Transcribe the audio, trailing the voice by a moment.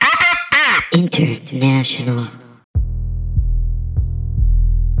International.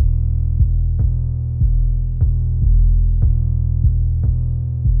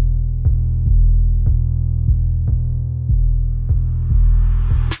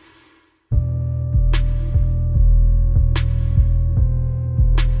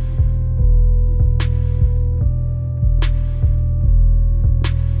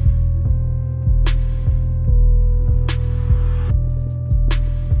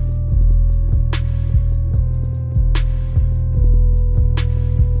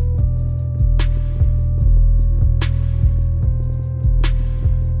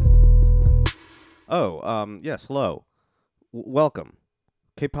 Yes, hello. Welcome.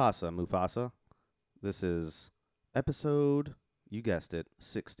 Que pasa, Mufasa? This is episode, you guessed it,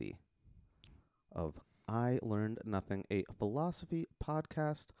 60 of I Learned Nothing, a philosophy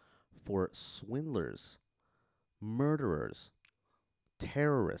podcast for swindlers, murderers,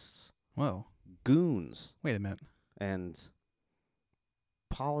 terrorists, Whoa. goons, Wait a minute. and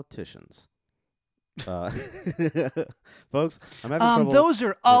politicians. Folks, I'm having trouble. Those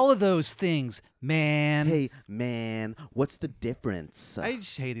are all of those things, man. Hey, man, what's the difference? I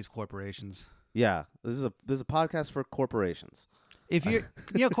just hate these corporations. Yeah, this is a podcast for corporations. If you're,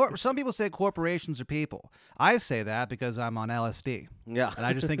 some people say corporations are people. I say that because I'm on LSD. Yeah, And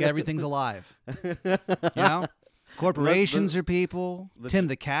I just think everything's alive. Corporations are people. Tim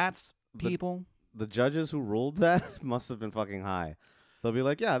the Cat's people. The judges who ruled that must have been fucking high. They'll be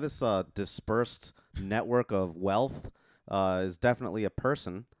like, yeah, this dispersed network of wealth is definitely a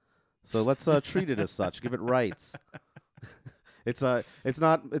person. So let's treat it as such. Give it rights. It's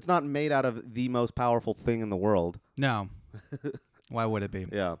not made out of the most powerful thing in the world. No. Why would it be?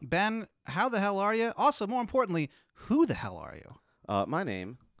 Yeah. Ben, how the hell are you? Also, more importantly, who the hell are you? My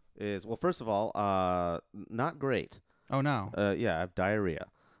name is, well, first of all, not great. Oh, no. Yeah, I have diarrhea.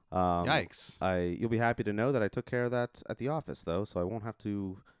 Yikes. You'll be happy to know that I took care of that at the office, though, so I won't have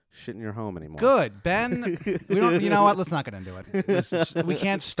to shit in your home anymore. Good. Ben, we don't. You know what? Let's not get into it. We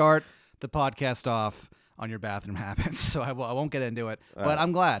can't start the podcast off on your bathroom habits, so I won't get into it. But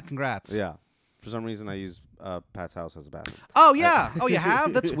I'm glad. Congrats. Yeah. For some reason, I use Pat's house as a bathroom. Oh, yeah. Oh, you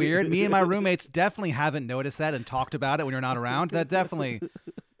have? That's weird. Me and my roommates definitely haven't noticed that and talked about it when you're not around. That definitely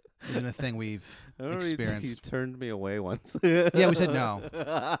isn't a thing we've experienced. You turned me away once. Yeah, we said no.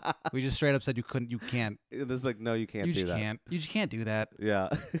 We just straight up said you can't. It's like, no, you can't You do just that. can't. You just can't do that. Yeah.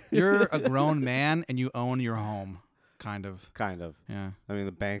 You're a grown man and you own your home, kind of. Kind of. Yeah. I mean,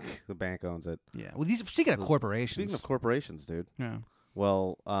 the bank owns it. Yeah. Well, speaking of corporations. Speaking of corporations, dude. Yeah.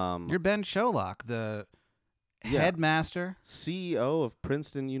 Well, You're Ben Sholok, the Yeah. headmaster. CEO of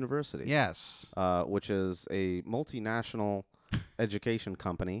Princeton University. Yes. Which is a multinational education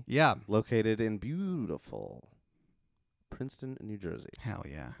company Yeah. located in beautiful Princeton, New Jersey. Hell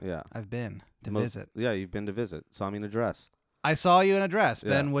yeah. Yeah. I've been to Mo- visit. Yeah, you've been to visit. Saw me in a dress. I saw you in a dress. Yeah.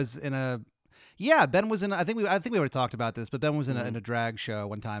 Ben was in a. Yeah, Ben was in. I think we already talked about this, but Ben was in Mhm. in a drag show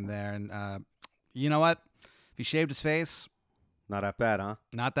one time there, and you know what? If he shaved his face, Not that bad, huh?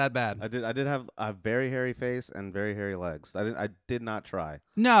 not that bad. I did have a very hairy face and very hairy legs. I did not try.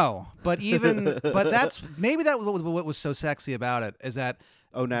 No, but that's maybe that was what was so sexy about it is that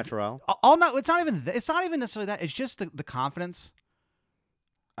Oh, natural. it's not even necessarily that. It's just the confidence.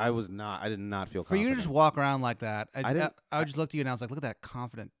 I did not feel For you to confident. just walk around like that, I didn't- I would just look at you and I was like, look at that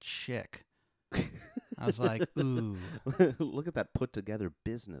confident chick. I was like, ooh. Look at that put together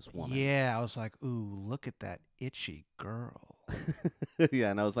businesswoman. Yeah, I was like, ooh, look at that itchy girl.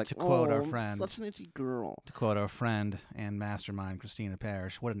 Yeah, and I was like, To quote our I'm friend. such an itchy girl. To quote our friend and mastermind, Christina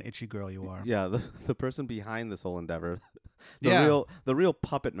Parrish, what an itchy girl you are. Yeah, the person behind this whole endeavor, Yeah. the real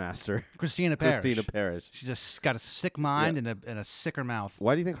puppet master, Christina Parrish. Christina Parrish. She just got a sick mind and a sicker mouth.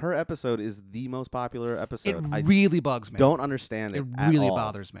 Why do you think her episode is the most popular It episode? I really bugs me. don't understand it. It at really all.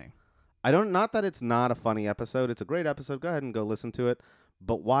 bothers me. I don't. Not that it's not a funny episode. It's a great episode. Go ahead and go listen to it.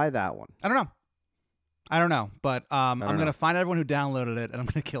 But why that one? I don't know, but I'm know. gonna find everyone who downloaded it and I'm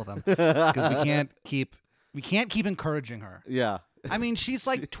gonna kill them because we can't keep encouraging her. Yeah. I mean, she's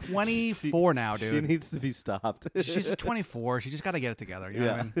like 24 now, She dude. needs to be stopped. She's 24. She just got to get it together. You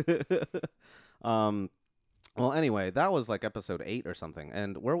know what I mean? Well, anyway, that was like episode 8 or something.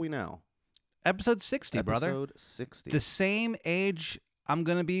 And where are we now? Episode 60, brother. Episode 60. The same age I'm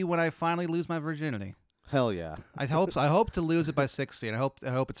gonna be when I finally lose my virginity. Hell yeah. I hope to lose it by 60, and I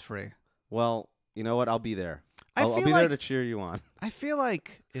hope it's free. Well, you know what? I'll be there. I I'll feel be there like- to cheer you on. I feel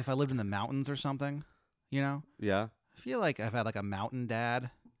like if I lived in the mountains or something, you know, Yeah. I feel like I've had like a mountain dad.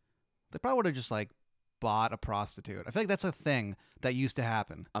 They probably would have just like bought a prostitute. I feel like that's a thing that used to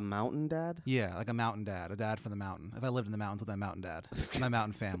happen. A mountain dad? Yeah, like a mountain dad, a dad from the mountain. If I lived in the mountains with my mountain dad, my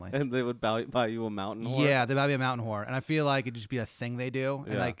mountain family. And they would buy you a mountain whore? Yeah, they might be a mountain whore, and I feel like it'd just be a thing they do.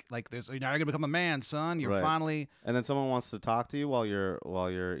 And Yeah. like there's now you're gonna become a man, son. You're Right. finally And then someone wants to talk to you while you're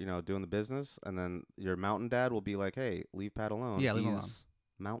doing the business, and then your mountain dad will be like, "Hey, leave Pat alone. Yeah, leave him He's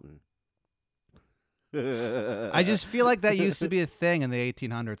mountain." I just feel like that used to be a thing in the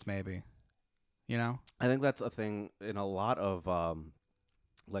 1800s, maybe. You know? I think that's a thing in a lot of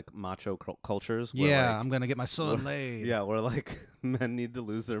like macho cultures. Where, Yeah, like, I'm gonna get my son laid. yeah, where like men need to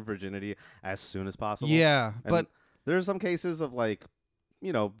lose their virginity as soon as possible. Yeah, And but there are some cases of like,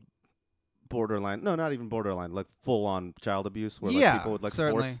 borderline. No, not even borderline. Like full on child abuse, where like Yeah, people would like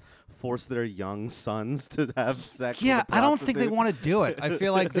certainly. force their young sons to have sex. yeah, with a I don't think they prostitute. want to do it. I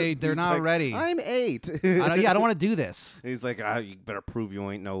feel like they're He's not like, ready. I'm 8. I don't want to do this. He's like, you better prove you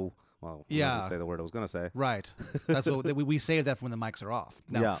ain't no. Well, I'm not Yeah. gonna say the word I was gonna say. Right. That's what we save that for when the mics are off.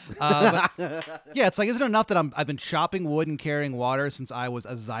 No. Yeah. But, yeah, it's like, isn't it enough that I've been chopping wood and carrying water since I was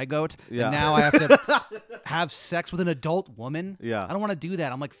a zygote, Yeah. and now I have to have sex with an adult woman? Yeah. I don't want to do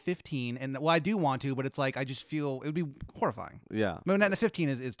that. I'm like 15, and I do want to, but it's like I just feel it would be horrifying. Yeah. I mean, 15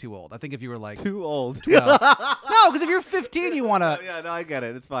 is too old. I think if you were like Too old. 12 no, because if you're 15, you want to. Yeah, no, I get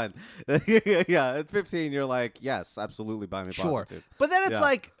it. It's fine. Yeah, at 15, you're like, yes, absolutely, buy me a Sure. prostitute. But then it's Yeah.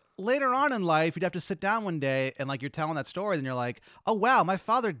 like later on in life, you'd have to sit down one day and like you're telling that story, and you're like, oh wow, my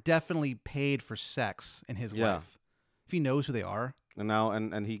father definitely paid for sex in his Yeah. life. If he knows who they are. And now,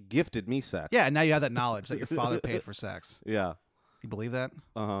 and he gifted me sex. Yeah, and now you have that knowledge that your father paid for sex. Yeah. You believe that?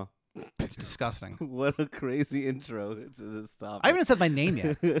 Uh huh. It's disgusting. What a crazy intro to this topic. I haven't said my name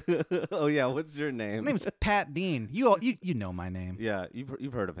yet. Oh yeah, what's your name? My name's Pat Dean. You know my name. Yeah,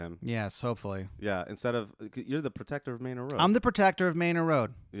 you've heard of him. Yes, hopefully. Yeah, instead of you're the protector of Manor Road. I'm the protector of Manor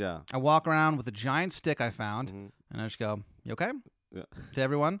Road. Yeah. I walk around with a giant stick I found, Mhm. and I just go, "You okay?" Yeah. to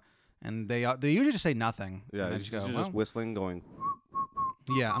everyone, and they usually just say nothing. Yeah, and I you're just go, just "Well." whistling, going.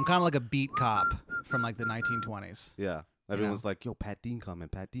 Yeah, I'm kind of like a beat cop from like the 1920s. Yeah. Everyone's like, "Yo, Pat Dean coming,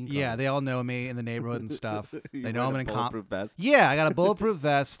 Pat Dean coming." Yeah, they all know me in the neighborhood and stuff. You They know I'm wearing in a a comp. bulletproof vest. Yeah, I got a bulletproof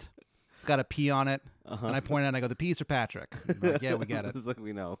vest. It's got a P on it, Uh-huh. and I point out and I go, "The P's are Patrick." They're like, yeah, we get it. It's like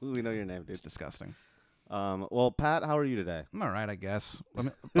we know your name, dude. It's disgusting. Well, Pat, how are you today? I'm all right, I guess.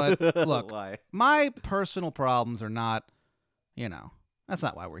 But look, Why? my personal problems are not, that's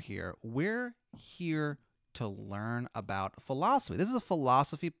not why we're here. We're here to learn about philosophy. This is a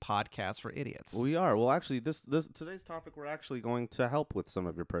philosophy podcast for idiots. We are. Well, actually, this today's topic, we're actually going to help with some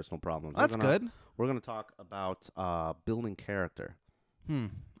of your personal problems. That's good. We're gonna talk about building character.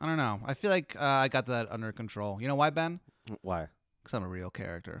 I don't know. I feel like I got that under control. You know why, Ben? Why? Because I'm a real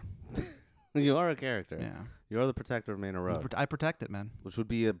character. You are a character. Yeah. You are the protector of Manor Road, I protect it, man. which would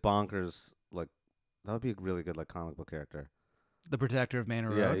be a bonkers that would be a really good comic book character. The protector of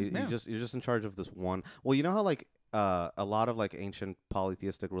Manor Yeah, Road. you're just in charge of this one. Well, you know how a lot of ancient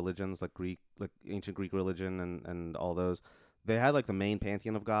polytheistic religions, ancient Greek religion and all those, they had the main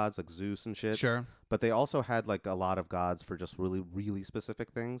pantheon of gods like Zeus and shit. Sure. But they also had a lot of gods for just really really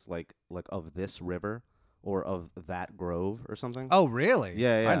specific things, like of this river or of that grove or something. Oh, really?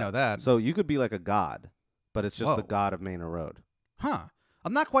 Yeah, yeah. I know that. So you could be like a god, but it's just the Whoa. god of Manor Road. Huh.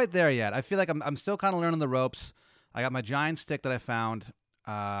 I'm not quite there yet. I feel like I'm still kind of learning the ropes. I got my giant stick that I found,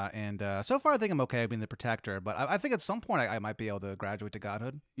 and so far I think I'm okay being the protector. But I think at some point I might be able to graduate to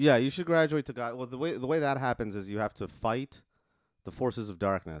godhood. Yeah, you should graduate to god. Well, the way that happens is you have to fight the forces of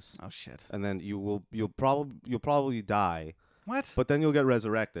darkness, Oh shit. and then you'll probably die, What? but then you'll get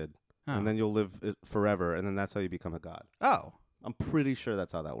resurrected, Oh. and then you'll live forever, and then that's how you become a god. Oh, I'm pretty sure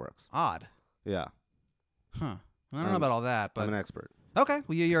that's how that works. odd. Yeah, Huh. I don't know about all that, but I'm an expert. okay.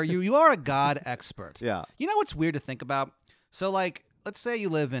 Well, you are a god expert. Yeah. You know what's weird to think about? So let's say you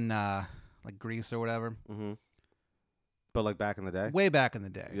live in Greece or whatever. Mm-hmm. But back in the day. Way back in the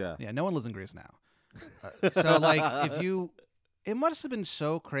day. Yeah. Yeah. No one lives in Greece now. So it must have been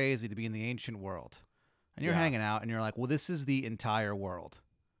so crazy to be in the ancient world, and you're Yeah. hanging out, and you're like, well, this is the entire world,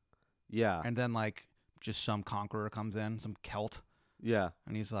 Yeah. and then just some conqueror comes in, some Celt, Yeah.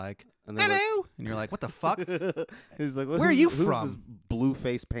 and he's like, And then hello, and you're like, what the fuck? he's like, Where are you who's from? This blue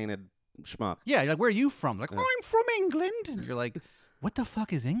face painted schmuck. Yeah, you're like, where are you from? Like, Yeah. I'm from England, and you're like, what the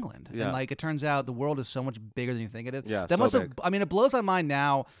fuck is England? Yeah. And it turns out the world is so much bigger than you think it is. Yeah, that so must have. big. I mean, it blows my mind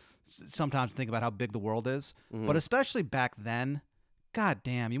now. Sometimes to think about how big the world is, Mhm. but especially back then, god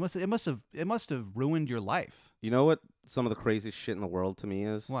damn, it must have ruined your life. You know what? Some of the craziest shit in the world to me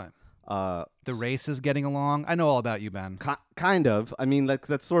is What? The race is getting along. I know all about you, Ben. Kind of. I mean,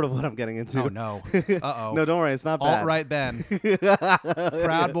 that's sort of what I'm getting into. Oh no. Uh-oh. No, don't worry. It's not bad. Alt-right Ben.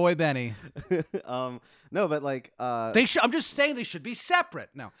 Proud boy Benny. No, but like I'm just saying they should be separate.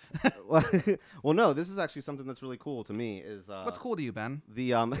 No. well, no. This is actually something that's really cool to me. Is What's cool to you, Ben?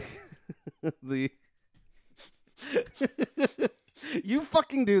 the the you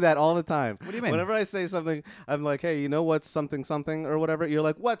fucking do that all the time. What do you mean? Whenever I say something, I'm like, hey, you know what's something something or whatever? You're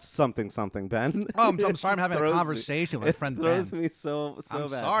like, what's something something, Ben? Oh, I'm sorry. I'm having a conversation with a friend Ben. It throws me so I'm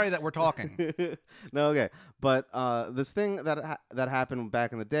bad. sorry that we're talking. No, okay. But this thing that happened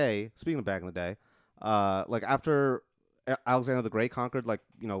back in the day, speaking of back in the day, like after Alexander the Great conquered, like,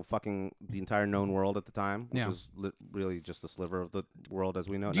 fucking the entire known world at the time, which was really just a sliver of the world as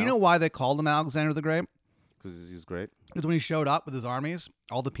we know. Do you know why they called him Alexander the Great? Because he's great. Because when he showed up with his armies,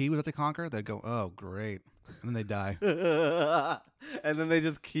 all the peoples that they conquer, they'd go, "Oh, great," and then they die. And then they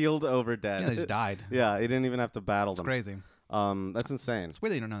just keeled over dead. Yeah, they just died. Yeah, he didn't even have to battle It's them. crazy. That's insane. It's weird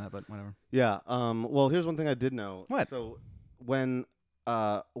that you don't know that, but whatever. Yeah. Well, here's one thing I did know. What? So when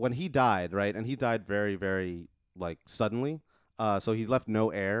he died, right, and he died very, very like suddenly. So he left no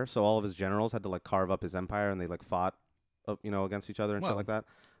heir. So all of his generals had to like carve up his empire, and they like fought, against each other and shit like that.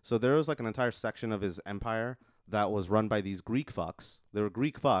 So there was like an entire section of his empire that was run by these Greek fucks. They were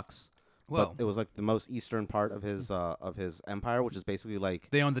Greek fucks. Whoa. But it was like the most eastern part of his empire, which is basically like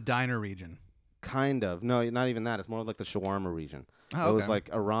They own the diner region. kind of. No, not even that. It's more like the shawarma region. Oh, It was okay. like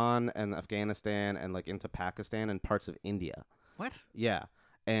Iran and Afghanistan and like into Pakistan and parts of India. What? Yeah.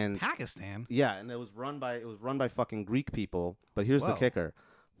 And Pakistan? yeah, and it was run by fucking Greek people. But here's the Whoa. kicker: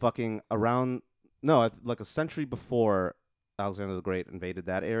 like a century before Alexander the Great invaded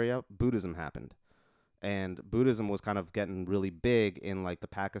that area, Buddhism happened, and Buddhism was kind of getting really big in like the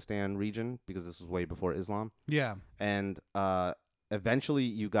Pakistan region because this was way before Islam. Yeah. And eventually,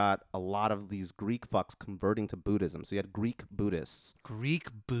 you got a lot of these Greek fucks converting to Buddhism. So you had Greek Buddhists. Greek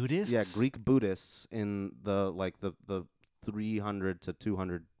Buddhists? Yeah, Greek Buddhists in the 300 to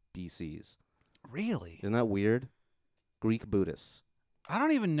 200 BCs. Really? Isn't that weird? Greek Buddhists. I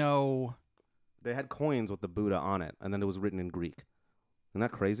don't even know. They had coins with the Buddha on it, and then it was written in Greek. Isn't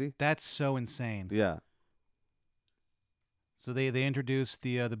that crazy? That's so insane. Yeah. So they introduced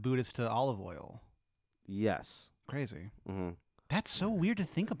the Buddhists to olive oil. Yes. Crazy. Mm-hmm. That's so weird to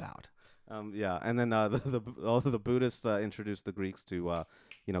think about. Yeah, and then all of the Buddhists introduced the Greeks to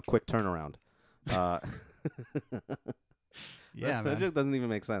quick turnaround. Yeah, that man. joke doesn't even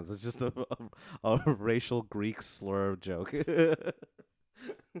make sense. It's just a racial Greek slur joke.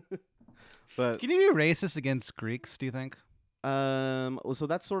 But Can you be racist against Greeks, do you think? so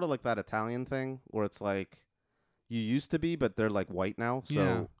that's sort of like that Italian thing where it's like you used to be, but they're like white now, so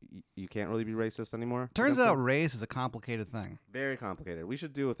Yeah. you can't really be racist anymore. Turns against out them. race is a complicated thing. Very complicated. We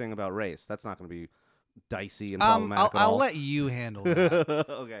should do a thing about race. That's not going to be dicey and problematic at I'll all. let you handle that.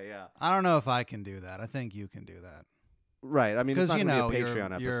 Okay, yeah. I don't know if I can do that. I think you can do that. Right. I mean, it's Because, not going to be a you're,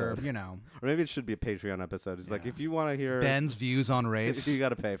 Patreon you're, episode. or Or maybe it should be a Patreon episode. It's like, Yeah. if you want to hear Ben's views on race. you got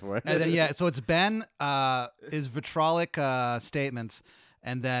to pay for it. And then, so it's Ben, his vitrolic statements,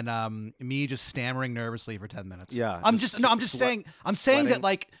 and then me just stammering nervously for 10 minutes. Yeah, I'm just saying that sweating.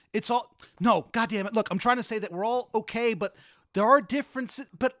 like it's all no, goddamn it. Look, I'm trying to say that we're all okay, but there are differences.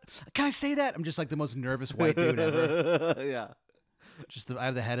 But can I say that? I'm just like the most nervous white dude ever. Yeah. I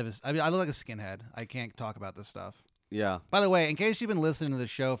have the head of his. I mean, I look like a skinhead. I can't talk about this stuff. Yeah. By the way, in case you've been listening to the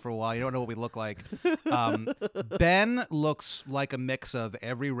show for a while, you don't know what we look like. Ben looks like a mix of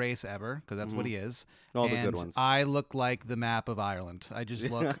every race ever, because that's what he is. All the and good ones. I look like the map of Ireland. I just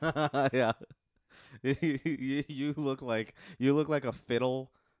look. Yeah. You look like a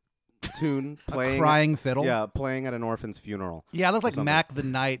fiddle tune playing crying fiddle. Yeah, playing at an orphan's funeral. Yeah, I look like something. Mac the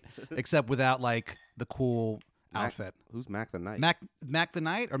Knight, except without like the cool outfit. Who's Mac the Knight? Mac the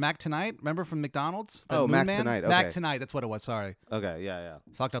Knight or Mac Tonight? Remember from McDonald's? The Oh, Moon Mac Man? Tonight, Mac okay. Tonight. That's what it was. Sorry, Okay, yeah.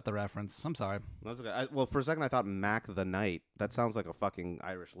 fucked up the reference. I'm sorry. That's okay. Well, for a second I thought Mac the Knight. That sounds like a fucking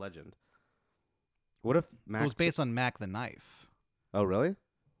Irish legend. What if Mac It was based on Mac the Knife. Oh, really?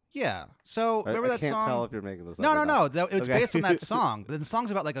 Yeah. So remember I that can't song? tell if you're making this up. No, or no, not. no. It's Okay. based on that song. But then the song's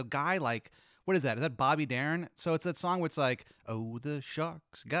about like a guy like what is that? Is that Bobby Darin? So it's that song where it's like, oh, the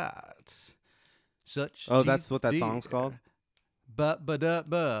sharks got such. Oh, teeth that's what that song's dear. called?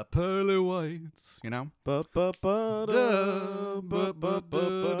 Ba pearly whites. You know.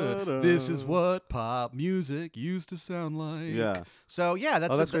 This is what pop music used to sound like. Yeah. So yeah,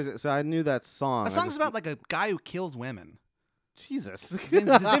 that's Oh, that's crazy. So I knew that song. That song's about like a guy who kills women. Jesus. His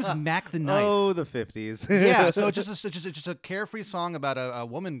name's Mac the Knife. Oh, the 50s. Yeah, so it's just a carefree song about a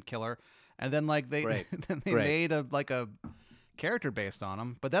woman killer, and then like they Great. then they Great. made a character based on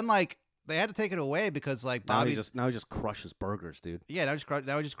him. But then like they had to take it away because like Now Bobby. he just crushes burgers, dude. Yeah,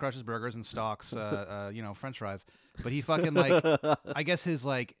 now he just crushes burgers and stalks, French fries. But he fucking like, I guess his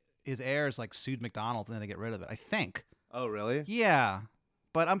heirs like sued McDonald's and then they get rid of it. I think. Oh, really? Yeah,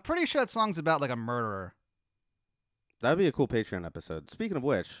 but I'm pretty sure that song's about like a murderer. That'd be a cool Patreon episode. Speaking of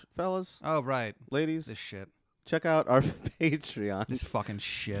which, fellas, Oh right, ladies, this shit, check out our Patreon. this fucking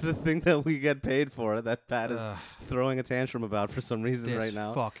shit. The thing that we get paid for that Pat is Ugh, throwing a tantrum about for some reason this right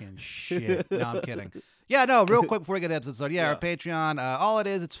now. fucking shit. No, I'm kidding. Yeah, no, real quick before we get to the episode started. Yeah, our Yeah. Patreon. All it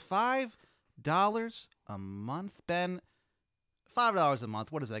is, it's $5 a month, Ben. $5 a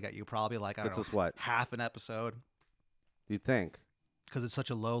month. What does that get you? Probably like I don't Gets know, us what? half an episode. You'd think. Because it's such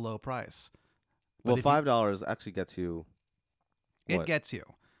a low price. Well, if you- $5 actually gets you. It What? gets you.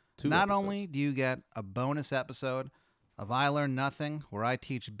 2 Not episodes. only do you get a bonus episode of I Learn Nothing, where I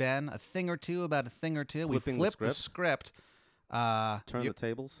teach Ben a thing or two about a thing or two. Flipping we the flip the script. Turn the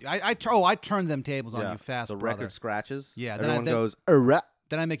tables. I turned them tables on you fast, the brother. record scratches. Yeah, then everyone then- goes. "Arrah."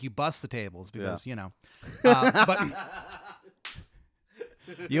 Then I make you bust the tables because but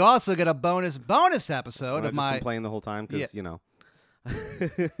you also get a bonus episode And I of just my. complain the whole time because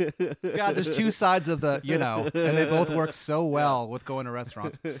God, there's two sides of the and they both work so well with going to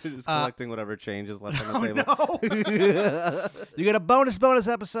restaurants. just collecting whatever change is left on the Oh table. no! You get a bonus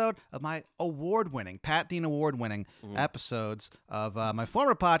episode of my award-winning, Pat Dean award-winning episodes of my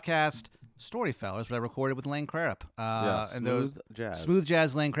former podcast, Storyfellers, that I recorded with Lane Crarup. And those smooth jazz. Smooth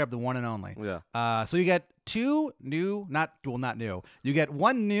Jazz Lane Crarup, the one and only. Yeah. So you get two new, not new. You get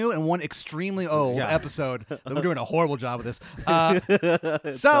one new and one extremely old episode. We're doing a horrible job of this.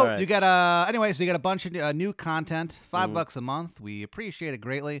 So all right. you get anyway. So you get a bunch of new content. $5 a month. We appreciate it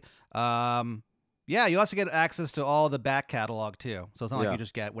greatly. Yeah, you also get access to all the back catalog too. So it's not like you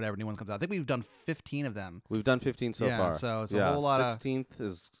just get whatever new one comes out. I think we've done 15 of them. We've done 15 so Yeah, far. so it's a whole lot of- 16th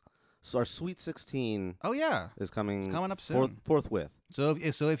is so our Sweet 16 Oh yeah. is coming coming up soon. forthwith. So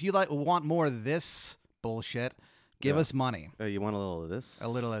if you want more of this bullshit, give us money. You want a little of this? A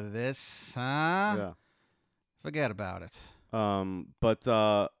little of this, huh? Yeah. Forget about it. But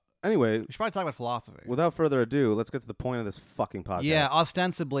anyway, We should probably talk about philosophy. without further ado, let's get to the point of this fucking podcast. Yeah,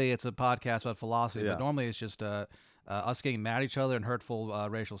 ostensibly it's a podcast about philosophy, Yeah. but normally it's just us getting mad at each other and hurtful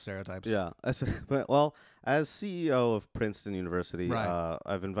racial stereotypes. Yeah. Well, as CEO of Princeton University, Right.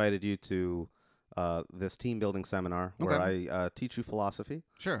 I've invited you to this team building seminar where I teach you philosophy,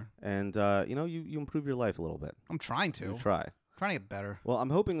 Sure. and you improve your life a little bit. I'm trying to. You try. Trying to get better. Well, I'm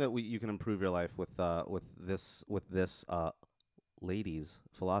hoping that you can improve your life with this ladies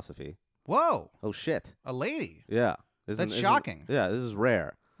philosophy. Whoa, Oh shit! a lady. Yeah, That's shocking. Yeah, this is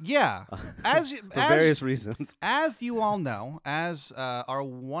rare Yeah. As for various reasons. as you all know, as our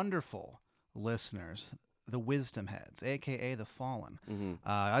wonderful listeners, the wisdom heads, aka the fallen. Mm-hmm.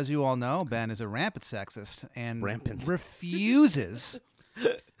 As you all know, Ben is a rampant sexist and Rampant. refuses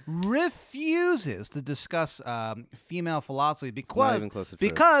to discuss female philosophy not because even close to true.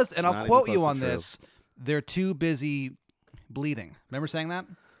 and I'll Not even quote close you to on true. this, they're too busy bleeding. Remember saying that?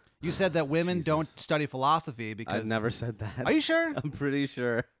 You said that women don't study philosophy because I've never said that. Are you sure? I'm pretty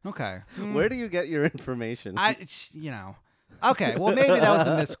sure. Okay. Where do you get your information? Okay, well maybe that was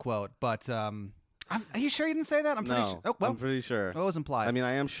a misquote, but are you sure you didn't say that? I'm pretty no, sure. Oh, well, I'm pretty sure. it was implied. I mean,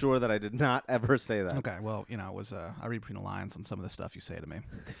 I am sure that I did not ever say that. Okay, well, it was I read between the lines on some of the stuff you say to me.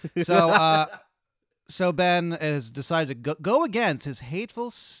 So, so Ben has decided to go against his hateful,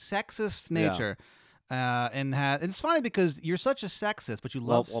 sexist nature, and it's funny because you're such a sexist, but you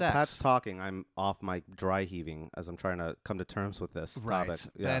love While sex. Pat's talking, I'm off my dry heaving as I'm trying to come to terms with this Right. topic.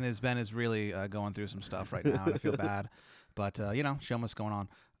 Yeah. Ben is really going through some stuff right now, and I feel bad, but show him what's going on.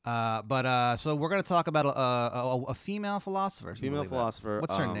 So we're gonna talk about a female philosopher. Can you Female believe that? philosopher.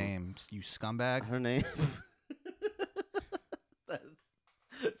 What's her name? You scumbag. Her name.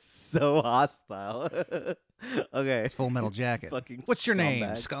 That's so hostile. Okay. Full Metal Jacket. Fucking What's your name,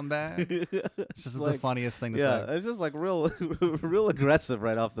 scumbag. scumbag? This is the like- funniest thing to Yeah, say. it's just like real, real aggressive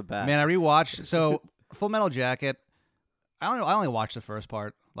right off the bat. Man, I rewatched. So Full Metal Jacket. I only watched the first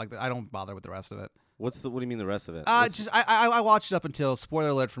part. Like I don't bother with the rest of it. What do you mean the rest of it? I watched it up until, spoiler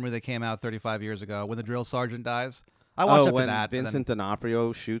alert for me, they came out 35 years ago when the drill sergeant dies. I watched up when to that. and then- Vincent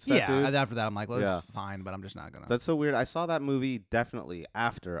D'Onofrio shoots that dude. and after that I'm like, well, Yeah. it's fine, but I'm just not gonna. That's so weird. I saw that movie definitely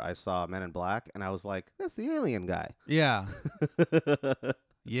after I saw Men in Black, and I was like, "That's the alien guy." Yeah,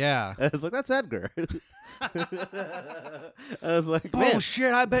 yeah. I was like, "That's Edgar." I was like, "Man,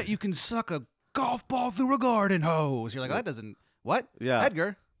 Bullshit! I bet you can suck a golf ball through a garden hose. You're like, that doesn't. What? yeah."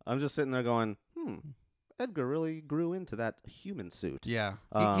 Edgar. I'm just sitting there going, Edgar really grew into that human suit. Yeah.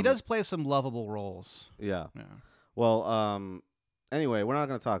 He Um, does play some lovable roles. Yeah. Yeah. Well, Anyway, we're not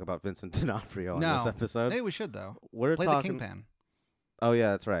going to talk about Vincent D'Onofrio on this No. episode. Maybe we should though. We're Play talking. the Kingpin. Oh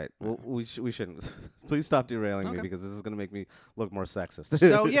yeah, that's right. Well, we shouldn't. Please stop derailing me Okay. because this is going to make me look more sexist.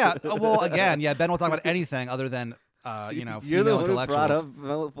 So yeah, well again, yeah, Ben will talk about anything other than You're the female one who brought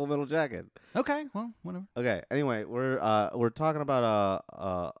intellectuals. up Full Metal Jacket. Okay, well, whatever. Okay. Anyway, we're talking about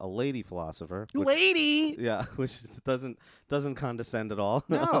a lady philosopher. Which, Lady. yeah, which doesn't condescend at all.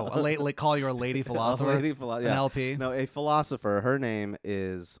 No, call you a lady philosopher. A lady An yeah. LP. No, a philosopher. Her name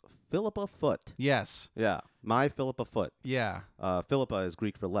is Philippa Foot. Yes. Yeah, my Philippa Foot. Yeah. Philippa is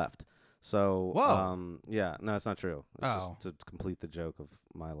Greek for left. So, Whoa. yeah, no, it's not true. It's Oh. just to complete the joke of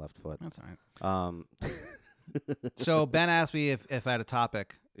my left foot. That's all right. Um, So Ben asked me if I had a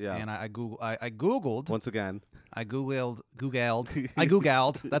topic. Yeah. And I googled. once again, I googled. I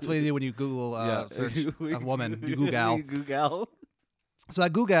googled. That's what you do when you Google search a woman. You Google. Google. So I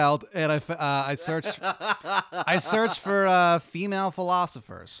googled and I searched. I searched for female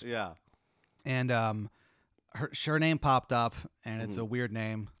philosophers, Yeah. and her name popped up, and it's a weird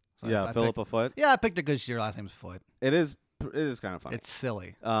name. So Yeah, I Philippa Foot. Yeah, I picked it because your last name's Foot. It is kind of funny. It's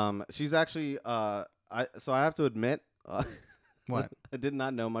silly. She's actually so I have to admit, What? I did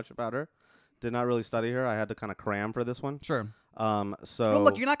not know much about her. Did not really study her. I had to kind of cram for this one. Sure. So Well,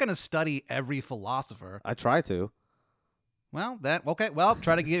 look, you're not going to study every philosopher. I try to. Well, okay. Well,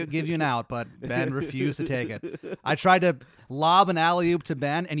 try to give you an out, but Ben refused to take it. I tried to lob an alley-oop to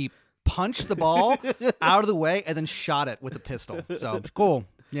Ben, and he punched the ball out of the way and then shot it with a pistol. So it's cool.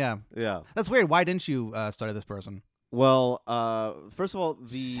 Yeah. Yeah. That's weird. Why didn't you study this person? Well, first of all,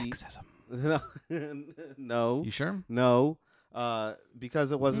 Sexism. no, You sure? no,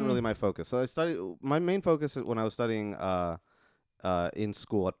 because it wasn't really my focus. So I studied. My main focus when I was studying in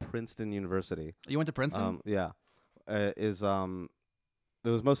school at Princeton University. You went to Princeton? Yeah, it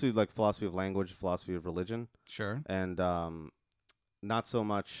was mostly like philosophy of language, philosophy of religion, Sure. and not so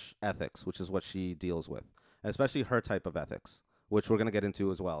much ethics, which is what she deals with, especially her type of ethics, which we're gonna get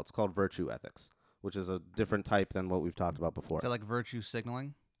into as well. It's called virtue ethics, which is a different type than what we've talked about before. Is that like virtue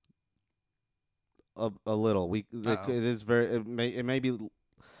signaling? A little. It Uh-oh. is very. It may be.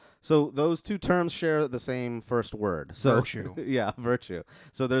 So those two terms share the same first word. So, Virtue. Yeah, virtue.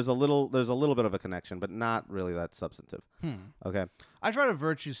 So there's a little bit of a connection, but not really that substantive. Okay. I try to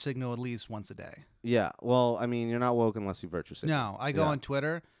virtue signal at least once a day. Yeah. Well, I mean, you're not woke unless you virtue signal. No, I go Yeah. on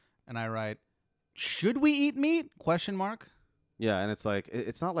Twitter and I write, "Should we eat meat?" ? Yeah, and it's like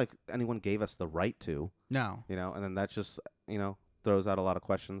it's not like anyone gave us the right to, No. and then that just throws out a lot of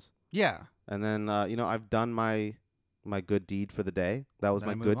questions. Yeah. And then I've done my good deed for the day. That was Then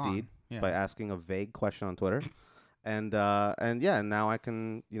my I move good on. deed. Yeah. By asking a vague question on Twitter, and now I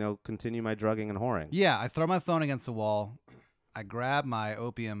can continue my drugging and whoring. Yeah, I throw my phone against the wall. I grab my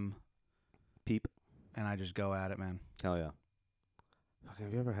opium Peep. and I just go at it, man. Hell yeah. Okay,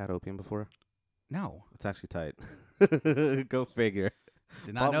 have you ever had opium before? No, It's actually tight. Go figure.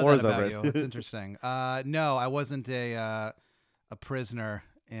 did not Bought know Wars that over about it. you. It's interesting. No, I wasn't a prisoner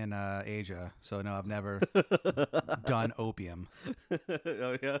in Asia, so no, I've never done opium.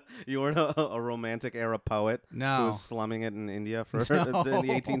 Oh yeah, you weren't a romantic era poet who No. was slumming it in India for No. in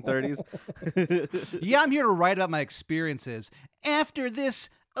the 1830s. Yeah, I'm here to write about my experiences after this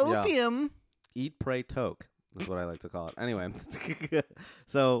opium. Eat, pray, toke is what I like to call it. Anyway,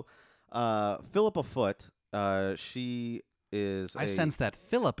 so Philippa Foot, she is. I sense that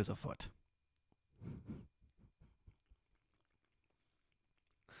Philip is afoot.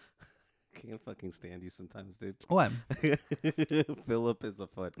 Can't fucking stand you sometimes, dude. What? Philip is a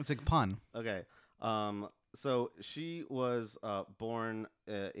foot. It's a pun. Okay. So she was born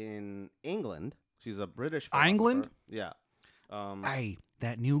in England. She's a British philosopher. England? Yeah. Hey,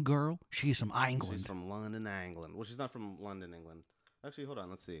 that new girl, she's from She's England. from London, England. Well, she's not from London, England. Actually, hold on.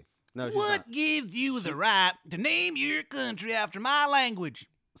 Let's see. No, she's What not. gives you the right to name your country after my language?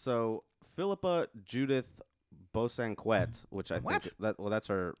 So Philippa Judith Bosanquet, which I What? think that's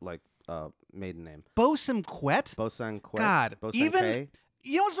her maiden name. Bosanquet? Bosanquet. God, Bosanquet?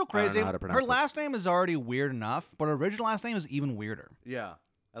 You know what's so I don't know crazy? how to pronounce Her it. last name is already weird enough, but her original last name is even weirder. Yeah.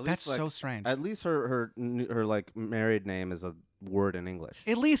 At That's least, so strange. At least her like married name is a word in English.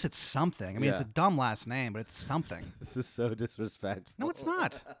 At least it's something. I mean, it's Yeah. a dumb last name, but it's something. This is so disrespectful. No, it's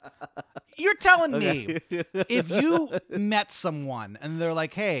not. You're telling me Okay. if you met someone and they're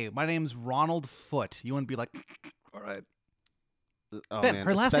like, "Hey, my name's Ronald Foot," you wouldn't be like, "All right." Oh, Ben, man.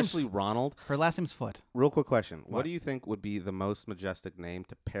 her last name's Especially Ronald. Her last name's Foot. Real quick question. What? What do you think would be the most majestic name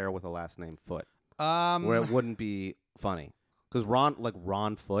to pair with a last name Foot? Um, Where it wouldn't be funny? Because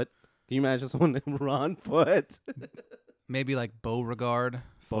Ron Foot. Can you imagine someone named Ron Foot? maybe like Beauregard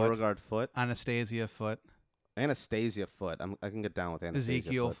Foot, Beauregard Foot. Anastasia Foot. Anastasia Foot. I can get down with Anastasia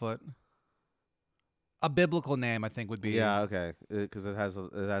Ezekiel Foot. Foot. A biblical name, I think, would be. Yeah, okay, because it has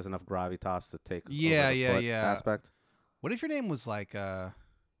enough gravitas to take Yeah, over the yeah, foot yeah. aspect. What if your name was like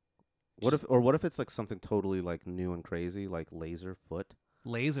What if it's like something totally like new and crazy, like Laser Foot?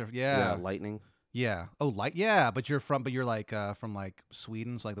 Laser? Yeah, Yeah. lightning. Yeah. Oh, like yeah, but you're like from like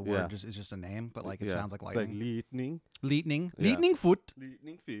Sweden, so like the word Yeah. is just a name, but like it Yeah, sounds like it's lightning. lightning. Lightning. Yeah. Lightning Foot.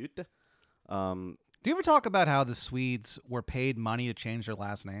 Lightning Foot. Do you ever talk about how the Swedes were paid money to change their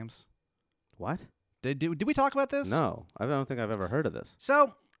last names? What? Did we talk about this? No, I don't think I've ever heard of this.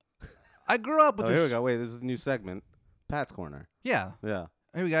 So, I grew up with Oh, this. here we go. Wait, this is a new segment. Pat's Corner. Yeah. Yeah.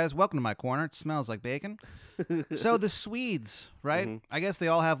 Hey guys, welcome to my corner. It smells like bacon. So the Swedes, right? Mhm. I guess they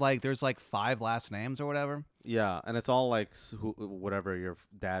all have like there's like 5 last names or whatever. Yeah, and it's all like whatever your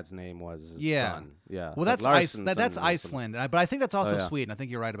dad's name was. His Yeah. son. Yeah. Well, It's that's like That's Larsson or something. Iceland, but I think that's also yeah. Sweden. I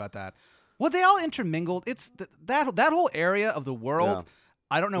think you're right about that. Well, they all intermingled. It's that whole area of the world. Yeah.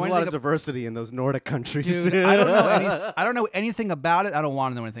 I don't know There's a lot anything of diversity in those Nordic countries. Dude, I don't know anything about it. I don't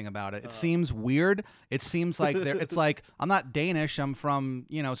want to know anything about it. It seems weird. It seems like it's like I'm not Danish. I'm from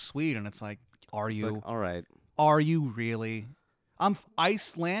Sweden. It's like, are It's you? like, all right. Are you really? I'm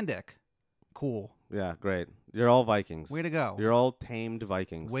Icelandic. Cool. Yeah, great. You're all Vikings. Way to go. You're all tamed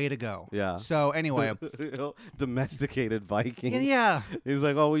Vikings. Way to go. Yeah. So anyway, Domesticated Vikings. yeah. He's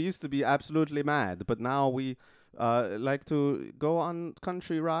like, oh, we used to be absolutely mad, but now we like to go on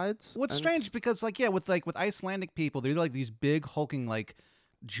country rides. What's and strange because with Icelandic people, they're like these big hulking like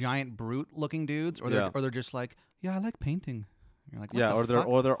giant brute looking dudes, or they're just like, yeah, I like painting. You're like, what Yeah, the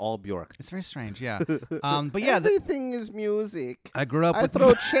fuck? they're all Bjork. It's very strange, yeah. But yeah, Everything is music. I grew up I with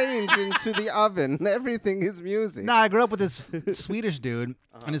throw change into the oven. Everything is music. No, I grew up with this Swedish dude,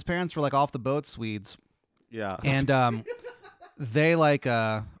 and his parents were like off the boat Swedes, Yeah. and they like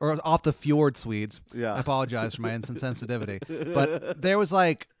or off the fjord Swedes. Yeah. I apologize for my insensitivity, but there was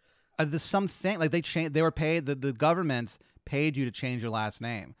like something like they were paid. The government paid you to change your last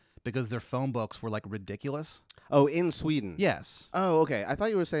name because their phone books were like ridiculous. Oh, in Sweden. Yes. Oh, okay. I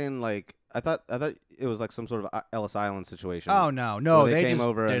thought you were saying like I thought it was like some sort of Ellis Island situation. Oh no, Where they came just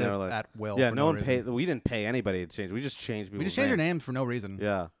over did and they it were like, at will. yeah, for no one reason. paid. We didn't pay anybody to change. We just changed people's We just changed your names. names for no reason.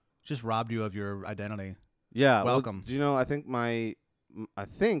 Yeah. Just robbed you of your identity. Yeah. Welcome. Well, do you know? I think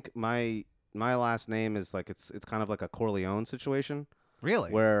my last name is like it's kind of like a Corleone situation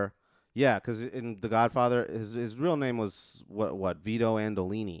Really? where, yeah, because in The Godfather, his real name was what Vito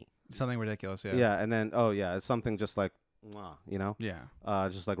Andolini. Something ridiculous. Yeah. Yeah, and then it's something just like, mwah, Yeah.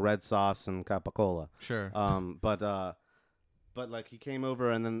 just like red sauce and capicola. Sure. But like he came over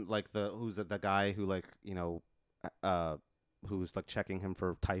and then like the guy who like who was like checking him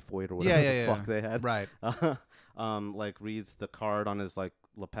for typhoid or whatever the fuck they had. Right. Like reads the card on his like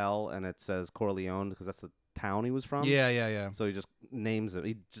lapel and it says Corleone because that's the town he was from. Yeah. So he just names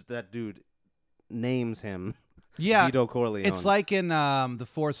it. That dude names him Yeah. Vito Corleone. It's like in The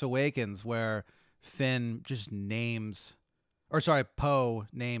Force Awakens where Finn just names, Poe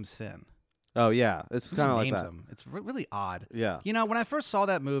names Finn. Oh yeah, it's He kind of just like names that. him. It's really odd. Yeah. When I first saw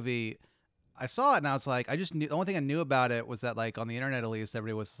that movie, I saw it and I was like, I just knew the only thing I knew about it was that like on the internet at least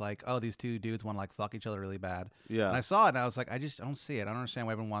everybody was like, oh, these two dudes want to like fuck each other really bad. Yeah. And I saw it and I was like, I don't see it. I don't understand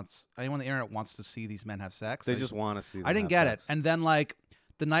why anyone on the internet wants to see these men have sex. They just want to see. Them I didn't have get sex. it. And then like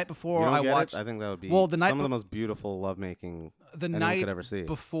the night before You don't I get watched it? I think that would be Well, the night some of the most beautiful lovemaking the anyone night could ever see.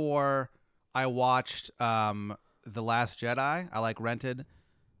 before I watched The Last Jedi, I like rented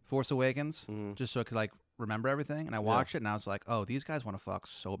Force Awakens just so I could like remember everything, and I watched it and I was like, oh, these guys want to fuck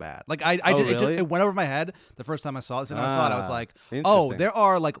so bad. Like really? it went over my head the first time I saw it. So when I saw it, I was like, oh, interesting. there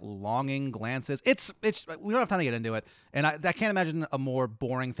are like longing glances. It's we don't have time to get into it, and I can't imagine a more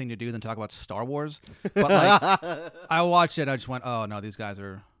boring thing to do than talk about Star Wars. But like I watched it, and I just went, oh no, these guys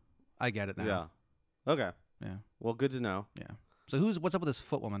are. I get it now. Yeah. Okay. Yeah. Well, good to know. Yeah. So what's up with this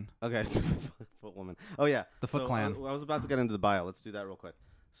foot woman? Okay. So, Foot Woman. Oh yeah. The Foot Clan. I was about to get into the bio. Let's do that real quick.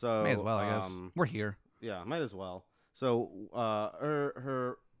 So May as well, I guess. We're here. Yeah, might as well. So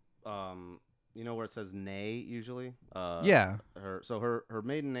her you know where it says nay usually. Yeah. Her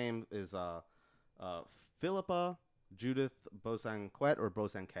maiden name is Philippa Judith Bosanquet or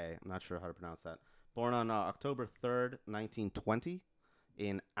Bosanquet. I'm not sure how to pronounce that. Born on October 3rd, 1920,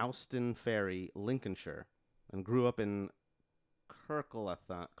 in Austin Ferry, Lincolnshire, and grew up in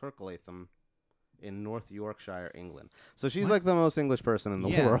Kirkleatham in North Yorkshire, England. So she's like the most English person in the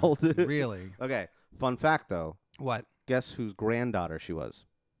Yeah, world. Really? Okay. Fun fact, though. What? Guess whose granddaughter she was?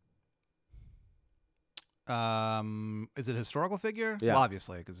 Is it a historical figure? Yeah. Well,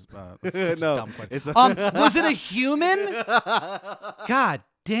 obviously, because it's such No, a dumb question. it's Was it a human? God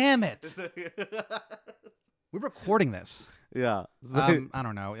damn it! We're recording this. Yeah. I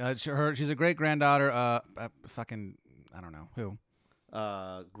don't know. She's a great granddaughter. Fucking, I don't know who.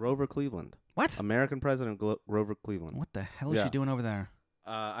 Grover Cleveland. What? American President Grover Cleveland. What the hell is Yeah. she doing over there?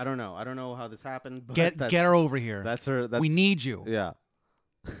 I don't know. I don't know how this happened. But Get her over here. That's her. That's, we need you. Yeah.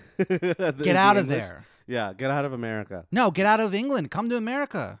 Get out of there. Yeah, get out of America. No, get out of England. Come to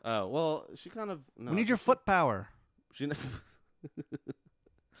America. Oh well, she kind of. No, we need your foot power. She.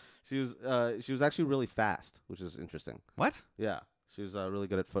 She was actually really fast, which is interesting. What? Yeah, she was really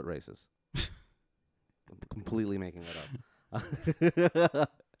good at foot races. I'm completely making that up.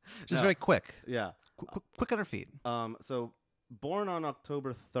 She's No. very quick. Yeah. Quick on her feet. So born on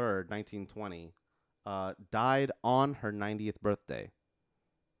October 3rd, 1920, died on her 90th birthday.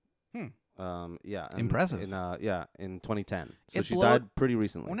 Yeah. Impressive. In 2010. So It she blow- died pretty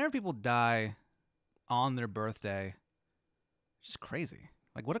recently. Whenever people die on their birthday, it's just crazy.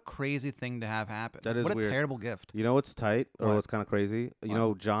 Like, what a crazy thing to have happen. That is what a weird. terrible gift. You know what's tight or What? what's kind of crazy? You What?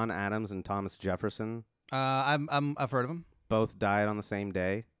 know John Adams and Thomas Jefferson I've heard of him. both died on the same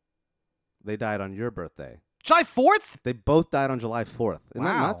day. They died on your birthday. July 4th? They both died on July 4th. Isn't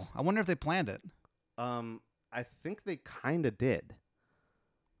that Wow. nuts? I wonder if they planned it. I think they kind of did.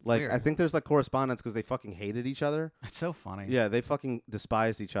 Like, I Weird. think there's like correspondence because they fucking hated each other. It's so funny. Yeah, they fucking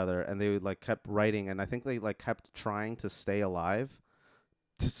despised each other, and they like kept writing, and I think they like kept trying to stay alive,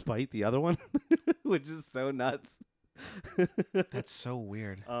 despite the other one, which is so nuts. That's so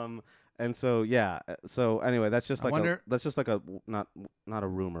weird. And so yeah, so anyway, that's just I like wonder- that's just like a not a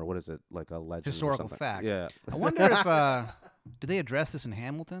rumor. What is it? Like a legend? or Historical something. fact. Yeah. I wonder if did they address this in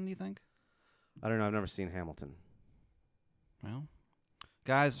Hamilton, do you think? I don't know. I've never seen Hamilton. Well,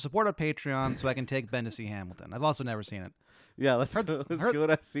 guys, support our Patreon so I can take Ben to see Hamilton. I've also never seen it. Yeah, let's Heard- go, let's heard- go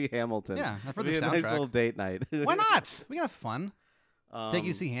to see Hamilton. Yeah, I've heard It'd the be a nice soundtrack. little date night. Why not? We can have fun. Take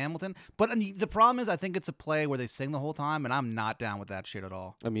you to see Hamilton. But the problem is I think it's a play where they sing the whole time, and I'm not down with that shit at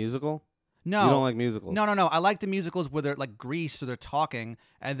all. a musical. No. You don't like musicals. No. I like the musicals where they're like Grease, so they're talking,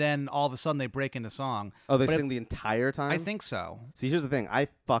 and then all of a sudden they break into song. Oh, they But if- sing the entire time. I think so. See, here's the thing. I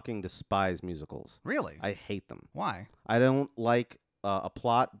fucking despise musicals. Really? I hate them. Why? I don't like a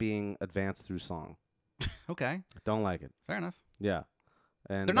plot being advanced through song. Okay, Don't like it. fair enough. Yeah.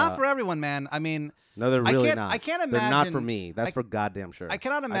 And They're not for everyone, man. I mean, No, they're really can't- not. I can't They're not for imagine- me. That's I- for goddamn sure. I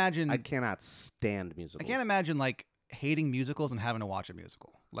cannot imagine. I cannot stand musicals. I can't imagine like hating musicals and having to watch a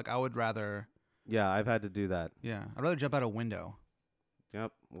musical. Like I would rather. Yeah, I've had to do that. Yeah, I'd rather jump out a window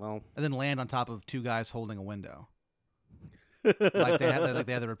Yep. Well. and then land on top of two guys holding a window. Like they had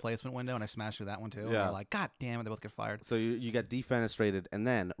the replacement window, and I smashed through that one too. And Yeah. they're like, God damn it, they both get fired. So you got defenestrated and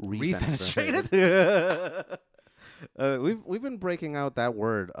then Refenestrated? refenestrated. We've been breaking out that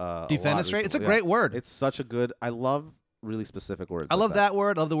word. A lot Defenestrate. It's a recently. great word. It's such a good. I love really specific words. I like love that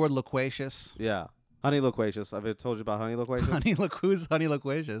word. I love the word loquacious. Yeah, honey loquacious. I've told you about honey loquacious. Who's honey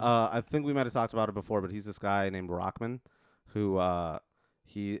loquacious? I think we might have talked about it before, but he's this guy named Rockman, who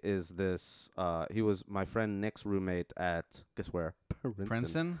he is this. He was my friend Nick's roommate at guess where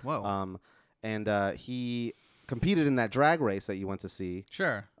Princeton. Whoa. And he competed in that drag race that you went to see.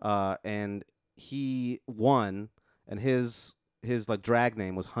 Sure. And he won, and his like drag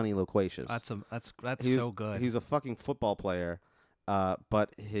name was Honey Loquacious. That's He was- so good. He's a fucking football player.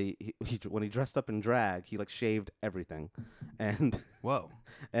 But he when he dressed up in drag, he like shaved everything, and Whoa.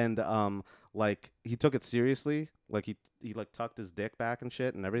 and like he took it seriously. Like he like tucked his dick back and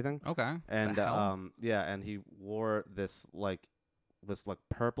shit and everything. Okay. And The hell? yeah, and he wore this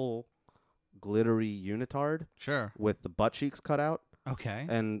purple glittery unitard Sure. with the butt cheeks cut out Okay.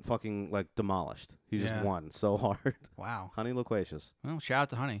 and fucking like demolished. He just Yeah. won so hard. Wow. Honey loquacious. Well, shout out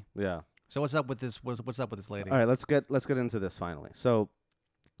to Honey. Yeah. So what's up with this? What's up with this lady? All right, let's get into this finally. So,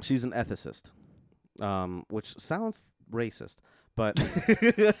 she's an ethicist, which sounds racist, but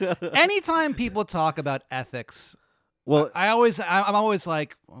Anytime people talk about ethics, well, I'm always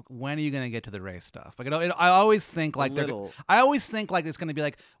like, when are you gonna get to the race stuff? Like, I always think like little. I always think like it's gonna be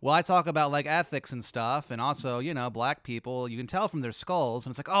like, well, I talk about like ethics and stuff, and also black people, you can tell from their skulls,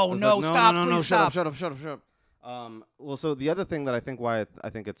 and it's like, oh It's no, like, stop, no, please stop. shut up. Well, so the other thing that I think why I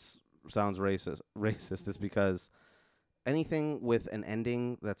think sounds racist is because anything with an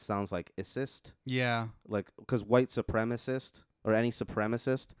ending that sounds like "icist," Yeah, like because white supremacist or any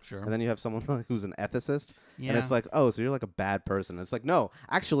supremacist, sure. and then you have someone like who's an ethicist, Yeah. and it's like, oh, so you're like a bad person. It's like, no,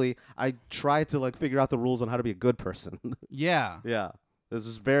 actually, I tried to like figure out the rules on how to be a good person. Yeah. Yeah, this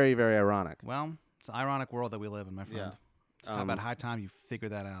is very, very ironic. Well, it's an ironic world that we live in, my friend. Yeah. It's about high time you figure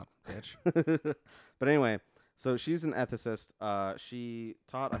that out, bitch. But anyway, so she's an ethicist. She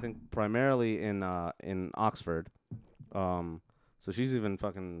taught, I think, primarily in Oxford. So she's even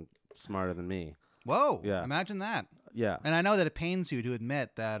fucking smarter than me. Whoa. Yeah. Imagine that. Yeah. And I know that it pains you to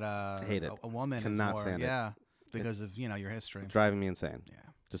admit that Hate it. a woman Cannot is more, stand it. yeah, because of your history. Driving me insane. Yeah.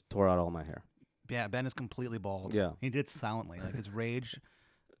 Just tore out all my hair. Yeah, Ben is completely bald. Yeah. He did it silently. Like his rage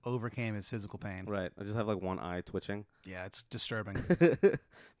overcame his physical pain. Right. I just have like one eye twitching. Yeah, it's disturbing. But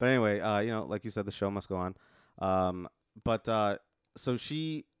anyway, like you said, the show must go on. So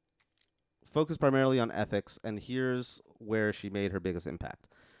she focused primarily on ethics, and here's where she made her biggest impact.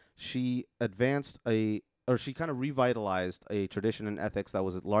 She she kind of revitalized a tradition in ethics that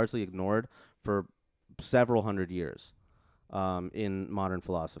was largely ignored for several hundred years in modern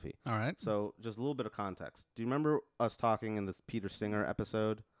philosophy. All right. So just a little bit of context. Do you remember us talking in this Peter Singer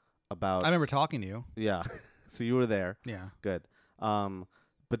episode about... I remember talking to you. Yeah. So you were there. Yeah. Good.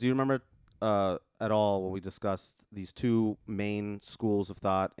 But do you remember at all when we discussed these two main schools of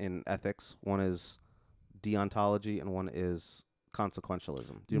thought in ethics? One is deontology and one is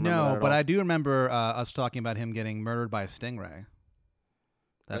consequentialism. Do you remember that No, at but all? I do remember us talking about him getting murdered by a stingray.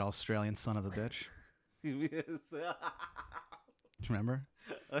 That Australian son of a bitch. Do you remember?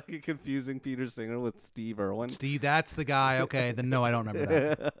 Are you confusing Peter Singer with Steve Irwin? Steve, that's the guy. Okay, then no, I don't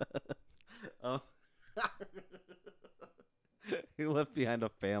remember that. Oh. He left behind a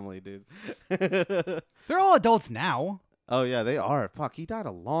family, dude. They're all adults now. Oh, yeah, they are. Fuck, he died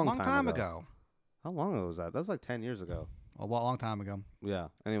a long time ago. How long ago was that? That's like 10 years ago. A long time ago. Yeah,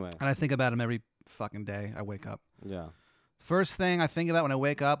 anyway. And I think about him every fucking day I wake up. Yeah. First thing I think about when I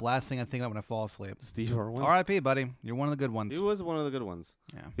wake up, last thing I think about when I fall asleep. Steve Irwin? R.I.P., buddy. You're one of the good ones. He was one of the good ones.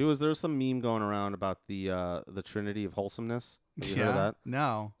 Yeah. There was some meme going around about the Trinity of Wholesomeness. Have you heard of that?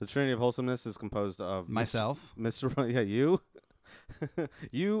 No. The Trinity of Wholesomeness is composed of Myself. Mr. Yeah, you.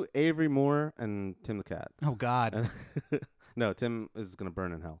 You, Avery Moore, and Tim the Cat. Oh, God. No, Tim is going to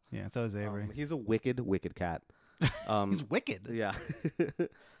burn in hell. Yeah, so is Avery. He's a wicked, wicked cat. He's wicked. Yeah.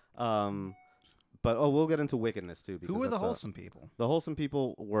 But we'll get into wickedness too. Who were the wholesome people? The wholesome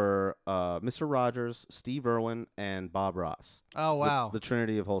people were Mr. Rogers, Steve Irwin, and Bob Ross. Oh, wow. The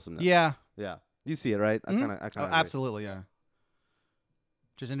Trinity of Wholesomeness. Yeah. Yeah. You see it, right? Mm-hmm. I kind of absolutely, yeah.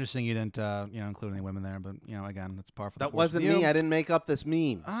 Just interesting you didn't include any women there, but again, that's par for the That course wasn't with you. me. I didn't make up this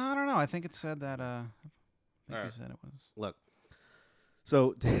meme. I don't know. I think it said that. I think All you right. said it was. Look.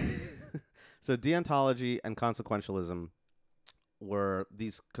 So so deontology and consequentialism were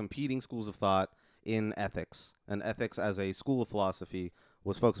these competing schools of thought in ethics. And ethics as a school of philosophy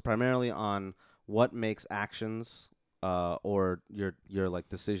was focused primarily on what makes actions or your like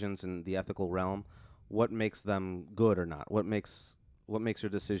decisions in the ethical realm, what makes them good or not. What makes your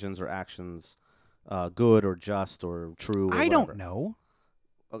decisions or actions good or just or true or I whatever. don't know.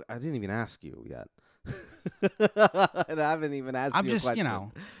 Okay, I didn't even ask you yet. And I haven't even asked I'm you just, a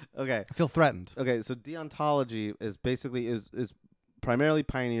question. Okay. I feel threatened. Okay, so deontology is basically is primarily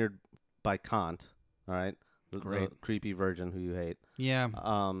pioneered by Kant, all right? The Great. creepy virgin who you hate. Yeah.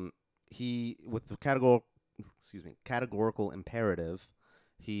 He with the categorical imperative,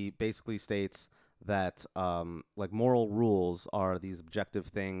 he basically states that like moral rules are these objective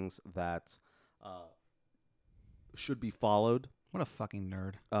things that should be followed. What a fucking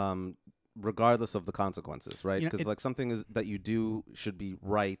nerd. Regardless of the consequences, right? You know, Because like something is that you do should be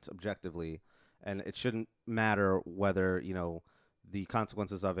right objectively, and it shouldn't matter whether the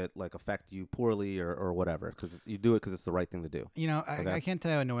consequences of it like affect you poorly or whatever. Because you do it because it's the right thing to do. I can't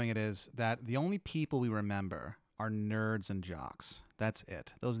tell you how annoying it is that the only people we remember are nerds and jocks. That's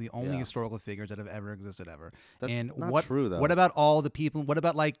it. Those are the only Yeah. historical figures that have ever existed ever. That's and not what, true though. What about all the people? What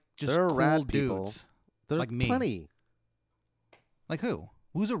about like just There are cool rad people. dudes? There's like me? plenty. Like who?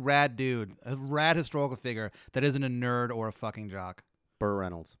 Who's a rad dude? A rad historical figure that isn't a nerd or a fucking jock? Burt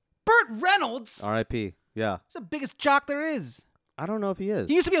Reynolds. Burt Reynolds? R.I.P. Yeah. He's the biggest jock there is. I don't know if he is.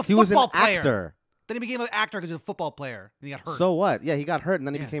 He used to be a He was an football player. actor. Then he became an actor because he was a football player. And he got hurt. So what? Yeah, he got hurt and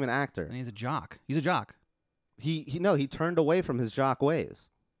then he Yeah. became an actor. And he's a jock. He's a jock. He turned away from his jock ways.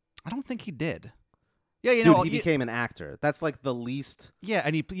 I don't think he did. Yeah, Dude, he became an actor. That's like the least. Yeah,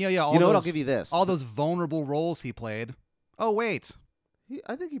 and he all You know what? I'll those- give you this. all those vulnerable roles he played. Oh wait,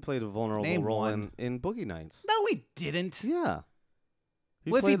 I think he played a vulnerable Name role one. in Boogie Nights. no, he didn't. Yeah.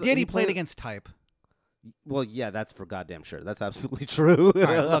 Well, if he did, he played against type. Well, yeah, that's for goddamn sure. That's absolutely true. All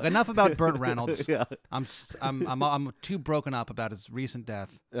right, look, enough about Burt Reynolds. Yeah. I'm too broken up about his recent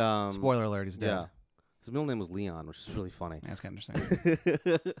death. Spoiler alert: he's dead. Yeah. His middle name was Leon, which is really funny. That's kind of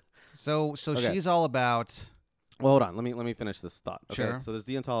interesting. So Okay. she's all about. Well, hold on. Let me finish this thought. Okay. Sure. So there's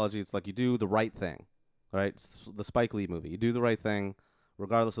deontology. It's like you do the right thing, right? It's the Spike Lee movie. You do the right thing,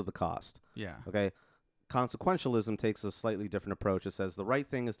 regardless of the cost. Yeah. Okay. Consequentialism takes a slightly different approach. It says the right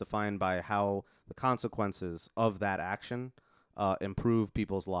thing is defined by how the consequences of that action improve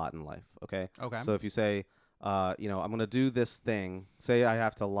people's lot in life. Okay. Okay. So if you say, I'm going to do this thing. Say I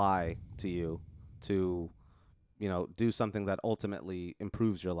have to lie to you to, do something that ultimately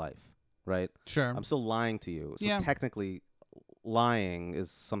improves your life, right? Sure. I'm still lying to you. So Yeah. technically, lying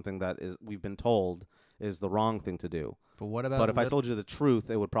is something that we've been told is the wrong thing to do. But what about? But if I told you the truth,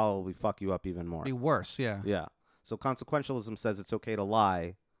 it would probably fuck you up even more. be worse. Yeah. Yeah. So consequentialism says it's okay to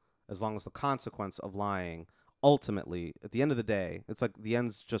lie as long as the consequence of lying ultimately, at the end of the day, it's like the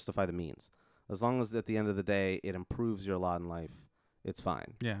ends justify the means. As long as at the end of the day it improves your lot in life, it's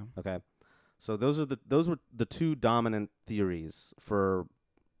fine. Yeah. Okay. So those were the two dominant theories for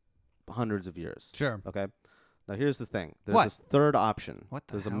hundreds of years. Sure. Okay. Now here's the thing. There's What? this third option. What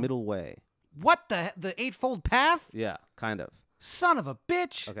the There's hell? a middle way. What the eightfold path? Yeah, kind of. Son of a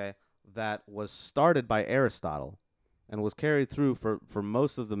bitch. Okay. That was started by Aristotle and was carried through for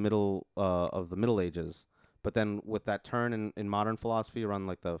most of the Middle Ages. But then with that turn in modern philosophy around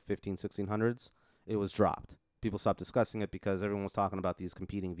like the 1600s, it was dropped. People stopped discussing it because everyone was talking about these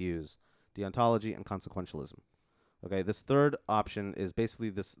competing views, deontology and consequentialism. Okay, this third option is basically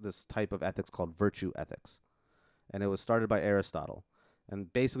this type of ethics called virtue ethics. And it was started by Aristotle.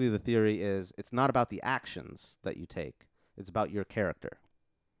 And basically the theory is it's not about the actions that you take, it's about your character.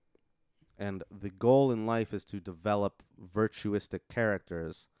 And the goal in life is to develop virtuistic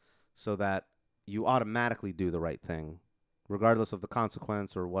characters so that you automatically do the right thing, regardless of the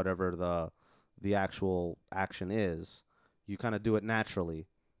consequence or whatever the actual action is. You kind of do it naturally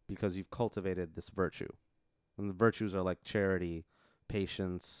because you've cultivated this virtue. And the virtues are like charity,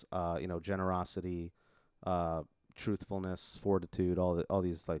 patience, generosity, truthfulness, fortitude, all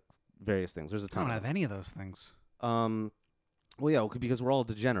these like various things. There's a I ton don't of have any of those things. them. Well, yeah, because we're all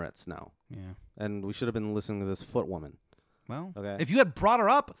degenerates now, Yeah. and we should have been listening to this foot woman. Well, Okay. if you had brought her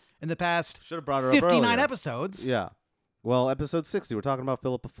up in the past Should have brought her up 59 earlier. episodes, Yeah. Well, episode 60, we're talking about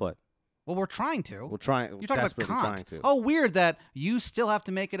Philippa Foot. well, we're trying to. We're trying. You're talking about desperately Kant. trying to. Oh, weird that you still have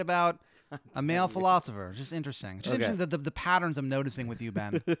to make it about a male philosopher. It's just interesting. It's just Okay. interesting the patterns I'm noticing with you,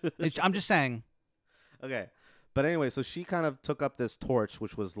 Ben. I'm just saying. Okay. But anyway, so she kind of took up this torch,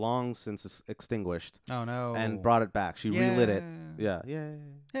 which was long since extinguished, Oh, no. and brought it back. She relit it. Yeah. Yeah.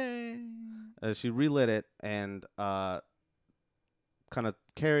 Hey. She relit it and kind of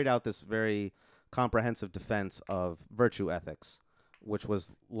carried out this very comprehensive defense of virtue ethics, which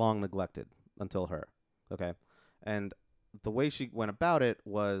was long neglected until her. Okay. And the way she went about it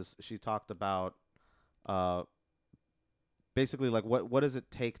was she talked about basically like what does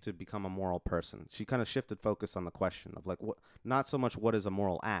it take to become a moral person. She kind of shifted focus on the question of like what, not so much what is a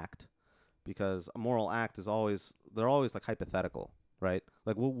moral act, because a moral act is always, they're always like hypothetical, right?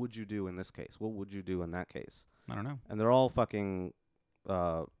 Like what would you do in this case? What would you do in that case? I don't know. And they're all fucking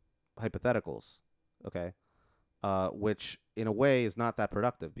hypotheticals, okay? Which in a way is not that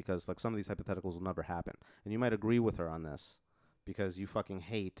productive because like some of these hypotheticals will never happen. And you might agree with her on this because you fucking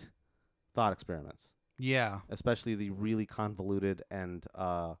hate thought experiments, Yeah. especially the really convoluted and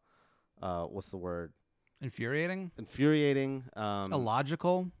what's the word? Infuriating? Infuriating.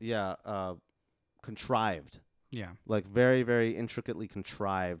 Illogical? Yeah. Contrived. Yeah. Like very, very intricately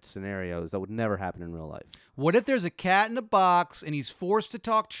contrived scenarios that would never happen in real life. What if there's a cat in a box and he's forced to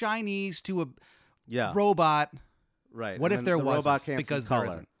talk Chinese to a Yeah. robot? Right. What And if then there the wasn't? robot can't Because see there color.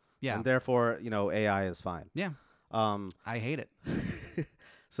 isn't. Yeah. And therefore, AI is fine. Yeah. Um, I hate it.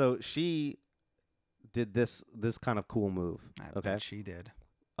 so she did this kind of cool move. I Okay. bet she did.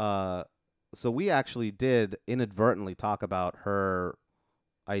 So we actually did inadvertently talk about her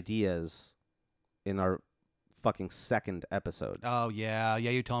ideas in our fucking second episode. Oh, yeah.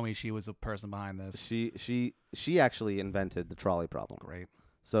 Yeah, you told me she was the person behind this. She actually invented the trolley problem. Great.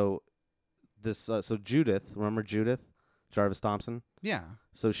 So this so Judith, remember Judith Jarvis Thompson? Yeah.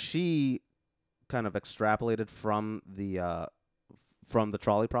 So she kind of extrapolated from the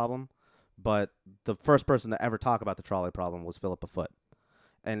trolley problem, but the first person to ever talk about the trolley problem was Philippa Foot.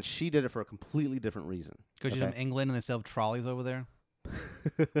 And she did it for a completely different reason. Because she's from England and they still have trolleys over there.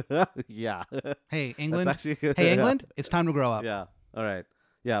 Yeah. Hey, England. That's actually Hey, England. It's time to grow up. Yeah. All right.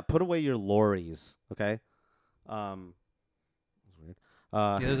 Yeah. Put away your lorries. Okay. That's weird.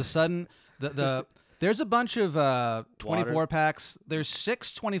 Yeah, there's a sudden there's a bunch of 24 Waters? packs. There's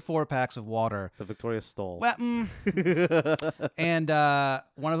 6 24 packs of water. The Victoria stole. Well, and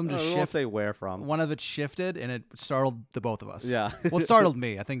one of them just we won't shifted. say where from. One of it shifted, and it startled the both of us. Yeah. Well, it startled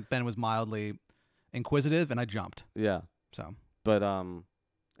me. I think Ben was mildly inquisitive, and I jumped. Yeah. So But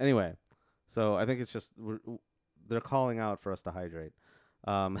anyway, so I think it's just they're calling out for us to hydrate.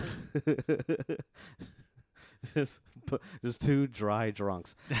 Just two dry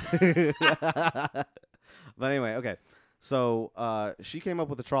drunks. But anyway, okay. So she came up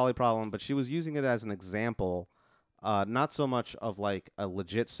with the trolley problem, but she was using it as an example, not so much of like a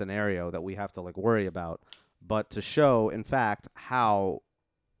legit scenario that we have to like worry about, but to show, in fact, how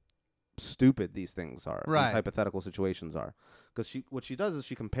stupid these things are, Right. these hypothetical situations are. Because what she does is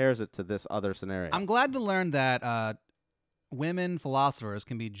she compares it to this other scenario. I'm glad to learn that women philosophers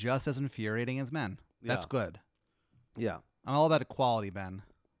can be just as infuriating as men. That's Yeah. good. Yeah. I'm all about equality, Ben.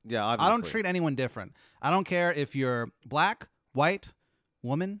 Yeah, obviously. I don't treat anyone different. I don't care if you're black, white,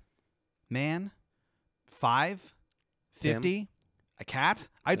 woman, man, 5, 50, a cat.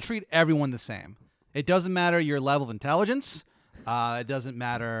 I treat everyone the same. It doesn't matter your level of intelligence. It doesn't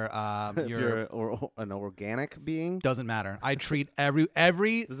matter if you're an organic being. doesn't matter. I treat every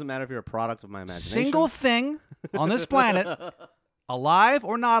Doesn't matter if you're a product of my imagination. single thing on this planet, alive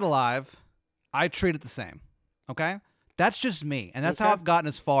or not alive, I treat it the same. Okay? That's just me. And that's how Okay. I've gotten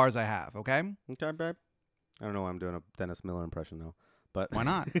as far as I have, okay? Okay, babe. I don't know why I'm doing a Dennis Miller impression though, but Why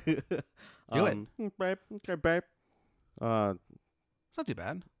not? Do it. babe. Okay, babe. It's not too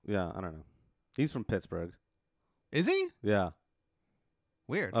bad. Yeah, I don't know. He's from Pittsburgh. Is he? Yeah.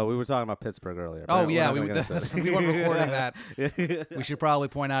 Weird. Oh, we were talking about Pittsburgh earlier. Oh, but we're yeah, not we gonna were- get into it. we weren't recording that. Yeah. We should probably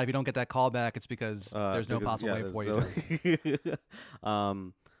point out if you don't get that call back, it's because there's no because- possible yeah, way for there's you to.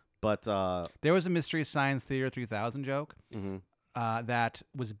 no- but There was a Mystery Science Theater 3000 joke mhm. that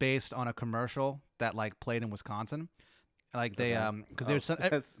was based on a commercial that like played in Wisconsin. Like they Okay. because there's some,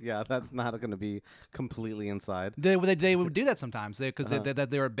 that's not going to be completely inside. they would do that sometimes because Uh-huh.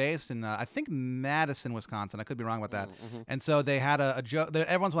 they were based in I think Madison, Wisconsin. I could be wrong about that. Mhm. And so they had a joke.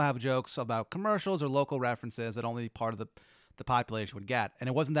 Everyone's will have jokes about commercials or local references that only part of the population would get. And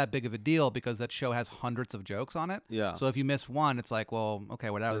it wasn't that big of a deal because that show has hundreds of jokes on it. Yeah. So if you miss one, it's like, well, okay,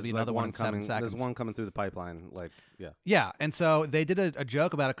 well, that would There's be like another one in 7 coming. seconds. There's one coming through the pipeline. Like, yeah. Yeah. And so they did a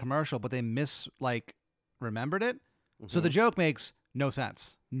joke about a commercial, but they remembered it. So the joke makes no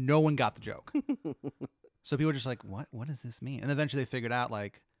sense. No one got the joke. So people were just like, what does this mean? And eventually they figured out,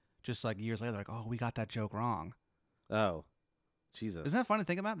 just years later, they're like, oh, we got that joke wrong. Oh, Jesus. Isn't that fun to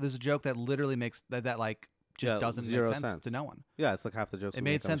think about? There's a joke that literally makes that just Yeah, doesn't zero make sense sense. to no one. Yeah, it's like half the jokes. It we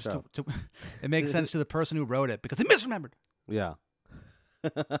made make on the sense show. to it makes sense to the person who wrote it because they misremembered. Yeah.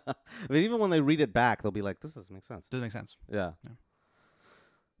 I mean, even when they read it back, they'll be like, "This doesn't make sense." Doesn't make sense. Yeah.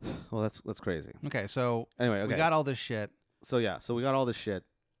 Well, that's crazy. Okay, so Anyway, okay. we got all this shit. So yeah, so we got all this shit.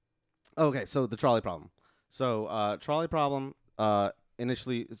 Okay, so the trolley problem. So trolley problem.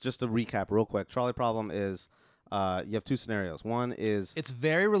 Initially, just to recap real quick, trolley problem is you have two scenarios. One is It's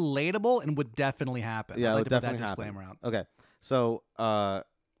very relatable and would definitely happen. yeah, I'd it like would to put that definitely happen. disclaimer out. Okay, so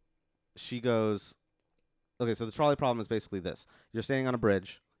she goes. Okay, so the trolley problem is basically this: you're standing on a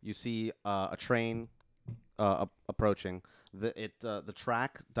bridge, you see a train approaching. The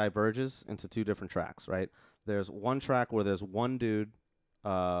track diverges into two different tracks, right? There's one track where there's one dude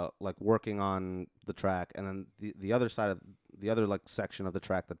working on the track, and then the other side of the other section of the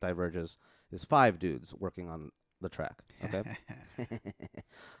track that diverges is 5 dudes working on the track. Okay.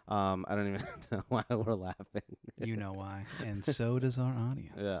 I don't even know why we're laughing. You know why, and so does our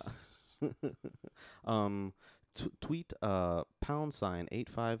audience. Yeah. Tweet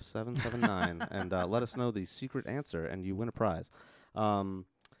 #85779 and let us know the secret answer, and you win a prize.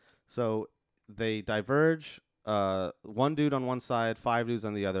 So they diverge. One dude on one side, 5 dudes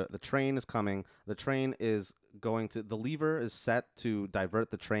on the other. The train is coming. The train is going to. The lever is set to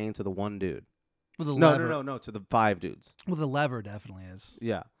divert the train to the one dude. With a No, lever. no, to the 5 dudes. Well, the lever definitely is.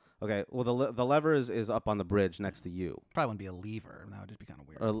 Yeah. Okay. Well, the lever is up on the bridge next to you, Probably wouldn't be a lever. That would just be kind of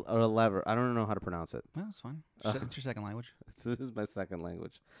weird. or a lever. I don't know how to pronounce it. Well, it's fine. It's your second language. This is my second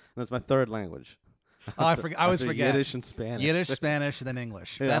language, and it's my third language. Oh, I forget. I always After forget. Yiddish and Spanish. Yiddish, Spanish, and then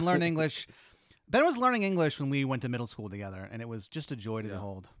English. Yeah. Ben learned English. Ben was learning English when we went to middle school together, and it was just a joy to Yeah.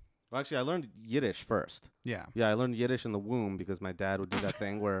 behold. Well, actually, I learned Yiddish first. Yeah. Yeah, I learned Yiddish in the womb because my dad would do that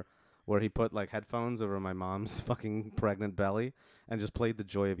thing where he put headphones over my mom's fucking pregnant belly and just played the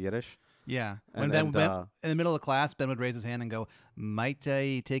joy of Yiddish. Yeah. And When Ben, then, in the middle of class, Ben would raise his hand and go, "Might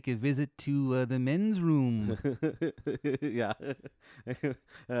I take a visit to the men's room?" Yeah.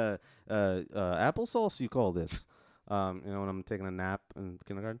 Applesauce, you call this? When I'm taking a nap in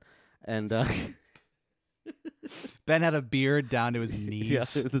kindergarten, and Ben had a beard down to his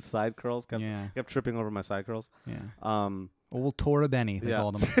knees. yeah, the side curls kept Yeah. tripping over my side curls. Yeah. Old Tora Benny, they Yeah.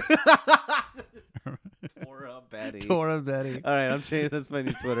 called him. Tora Betty. Tora Benny. All right, I'm changing. That's my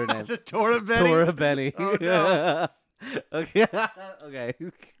new Twitter name. Tora Benny. Tora Benny. Oh, no. Okay. Okay.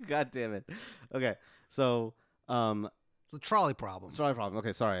 God damn it. Okay. So, The trolley problem. trolley problem.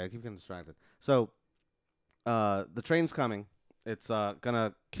 Okay, sorry, I keep getting distracted. So, the train's coming. It's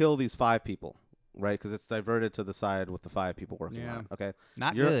gonna kill these 5 people. right? Because it's diverted to the side with the 5 people working Yeah. on it. Okay,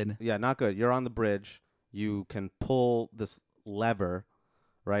 Not You're- good. Yeah, not good. You're on the bridge. You can pull this lever,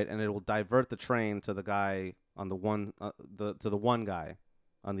 right, and it will divert the train to the guy on the one to the one guy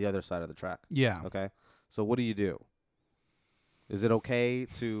on the other side of the track. Yeah. Okay, so what do you do? Is it okay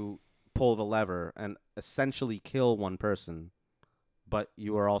to pull the lever and essentially kill one person, but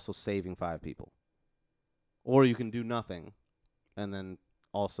you are also saving 5 people? Or you can do nothing and then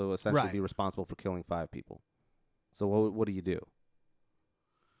also essentially Right. be responsible for killing 5 people. So what do you do?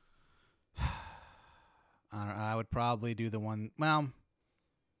 I would probably do the one. Well,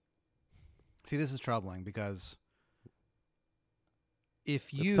 see, this is troubling because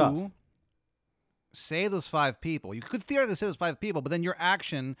if It's tough. you save those 5 people, you could theoretically save those 5 people, but then your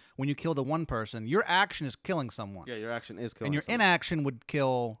action when you kill the one person, your action is killing someone, Yeah, your action is killing and your someone. inaction would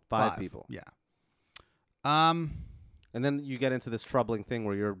kill 5 people. Yeah. And then you get into this troubling thing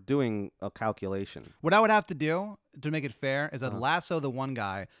where you're doing a calculation. What I would have to do to make it fair is I'd Uh-huh. lasso the one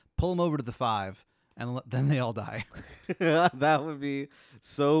guy, pull him over to the 5, and then they all die. That would be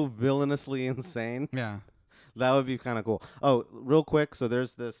so villainously insane. Yeah. That would be kind of cool. Oh, real quick. So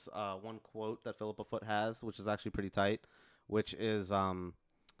there's this one quote that Philippa Foot has, which is actually pretty tight, which is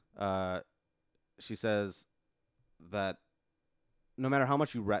she says that no matter how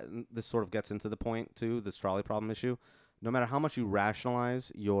much this sort of gets into the point too, this trolley problem issue. No matter how much you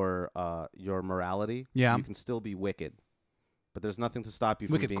rationalize your morality, Yeah. you can still be wicked. But there's nothing to stop you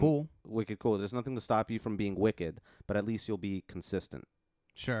from Wicked being cool. wicked cool. There's nothing to stop you from being wicked, but at least you'll be consistent.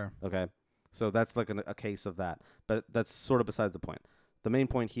 Sure. Okay, so that's like a case of that. But that's sort of besides the point. The main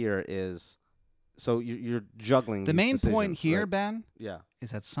point here is, so you're juggling. The these main point decisions, here, right? Ben, Yeah,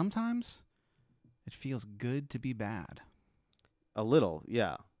 is that sometimes it feels good to be bad. a little.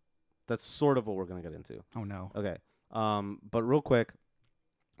 Yeah, that's sort of what we're gonna get into. Oh no. Okay, but real quick,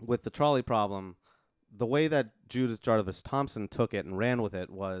 with the trolley problem, the way that Judith Jarvis Thompson took it and ran with it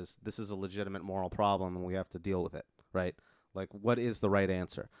was, this is a legitimate moral problem and we have to deal with it, right? Like, what is the right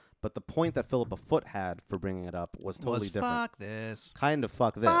answer? But the point that Philippa Foot had for bringing it up was totally different. Fuck this. Kind of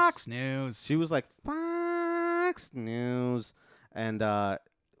fuck this. Fox News. She was like, Fox News. And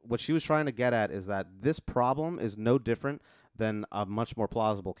what she was trying to get at is that this problem is no different than a much more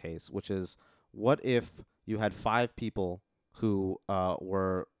plausible case, which is, what if you had 5 people who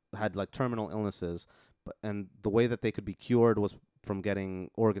had like terminal illnesses, and the way that they could be cured was from getting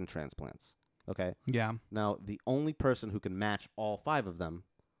organ transplants. Okay. Yeah. Now, the only person who can match all 5 of them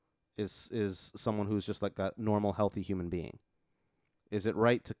is someone who's just like a normal, healthy human being. Is it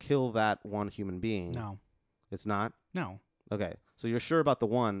right to kill that one human being? No. It's not? No. Okay. So you're sure about the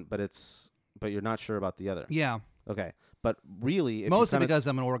one, but you're not sure about the other. Yeah. Okay. But really, if Mostly you kinda, because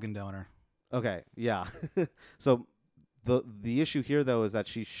I'm an organ donor. okay, yeah. So the issue here, though, is that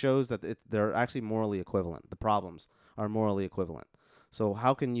she shows that they're actually morally equivalent. The problems are morally equivalent. So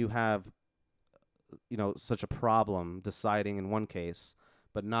how can you have, such a problem deciding in one case,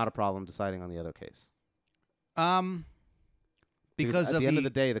 but not a problem deciding on the other case? Because at of the end of the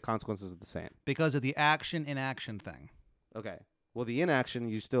day, the consequences are the same. because of the action inaction thing. Okay. Well, the inaction,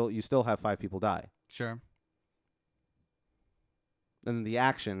 you still have 5 people die, Sure. and the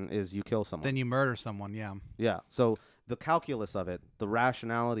action is you kill someone. Then you murder someone. Yeah. Yeah. So the calculus of it, the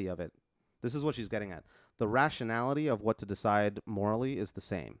rationality of it, this is what she's getting at. The rationality of what to decide morally is the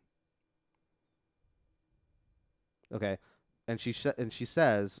same. Okay. And she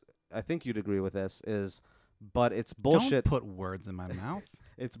says, I think you'd agree with this, but it's bullshit. Don't put words in my mouth.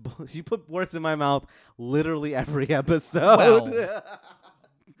 You put words in my mouth literally every episode. Well,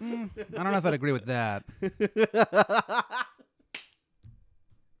 I don't know if I'd agree with that.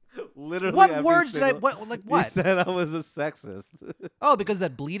 Literally. What every words did I? single- What? Like You what? said I was a sexist. Oh, because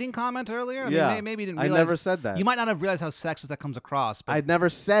that bleeding comment earlier. I Yeah. mean, maybe you didn't I realize. never said that. You might not have realized how sexist that comes across, but I never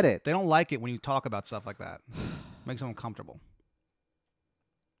said it. they don't like it when you talk about stuff like that. Makes them uncomfortable.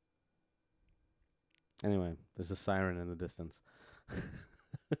 Anyway, there's a siren in the distance.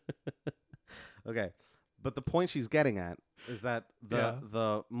 Okay. But the point she's getting at is that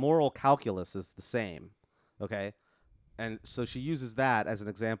the moral calculus is the same. Okay? And so she uses that as an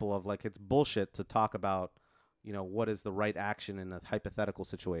example of, like, it's bullshit to talk about, what is the right action in a hypothetical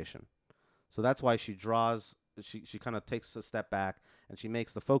situation. So that's why she kind of takes a step back and she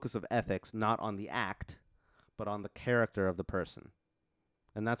makes the focus of ethics not on the act, but on the character of the person.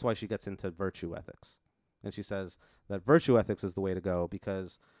 And that's why she gets into virtue ethics. And she says that virtue ethics is the way to go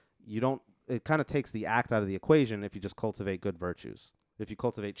because it kind of takes the act out of the equation if you just cultivate good virtues. If you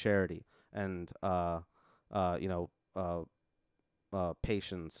cultivate charity and,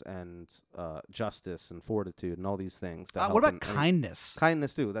 patience and justice and fortitude and all these things. What about kindness?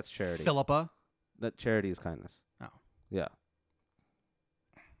 Kindness, too. That's charity. Philippa. That charity is kindness. Oh. Yeah.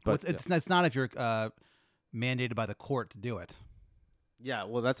 Well, But it's not if you're mandated by the court to do it. yeah,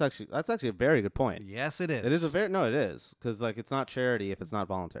 well, that's actually a very good point. Yes, it is. It is it is, because like it's not charity if it's not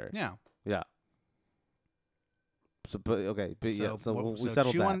voluntary. Yeah. Yeah. So, but okay, but yeah, so we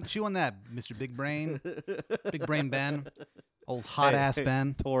settled that. Chew on that, Mr. Big Brain, Big Brain Ben, old hot ass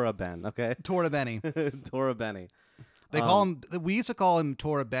Ben, Tora Ben, okay? Tora Benny. Tora Benny. They call him. We used to call him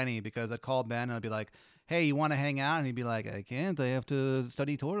Tora Benny because I'd call Ben and I'd be like, "Hey, you want to hang out?" And he'd be like, "I can't. I have to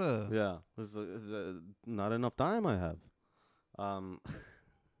study Torah." Yeah, there's not enough time I have.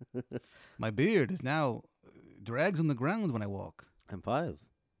 My beard is now drags on the ground when I walk. I'm 5.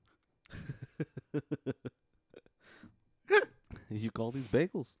 You call these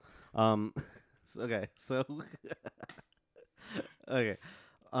bagels? Okay, so okay,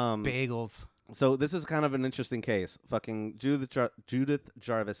 Bagels. so this is kind of an interesting case. Fucking Judith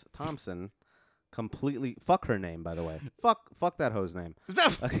Jarvis Thompson, completely fuck her name, by the way. Fuck that hoe's name.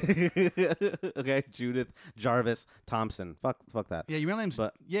 Okay, Judith Jarvis Thompson. Fuck that. Yeah, your middle name's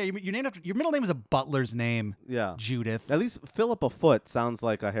But- you're named after your middle name is a butler's name, Yeah. Judith. At least Philippa Foot sounds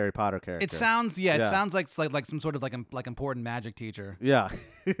like a Harry Potter character. It sounds it Yeah. sounds like some sort of like important magic teacher. Yeah,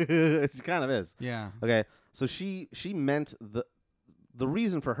 she kind of is. Yeah. Okay, so she meant the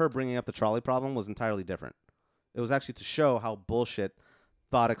reason for her bringing up the trolley problem was entirely different. It was actually to show how bullshit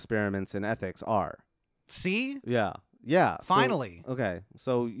thought experiments in ethics are. See? Yeah, yeah. Finally. Okay,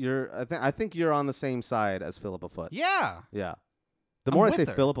 so I think you're on the same side as Philippa Foot. Yeah. Yeah. The I'm more I with say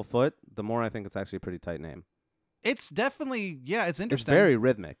her. Philippa Foot, the more I think it's actually a pretty tight name. It's definitely it's It's interesting. very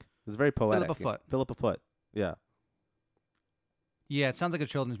rhythmic. It's very poetic. Philippa Foot. Philippa Foot. Yeah. Yeah, it sounds like a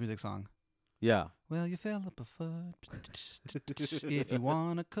children's music song. Yeah. Well, you fill up a foot if you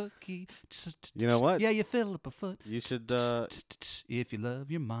want a cookie. You know what? Yeah, you fill up a foot You should if you love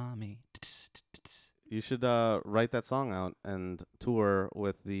your mommy. write that song out and tour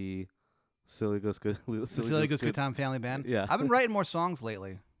with the Silly Goose Good Silly Goose Good Time Family Band. Yeah. I've been writing more songs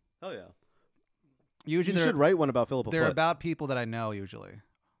lately. Hell yeah. Usually You should write one about Philippa they're Foot. about people that I know usually.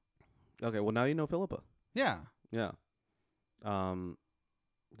 Okay, well now you know Philippa. Yeah. Yeah.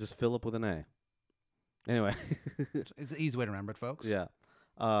 Just Philip with an A. Anyway. It's an easy way to remember it, folks. Yeah.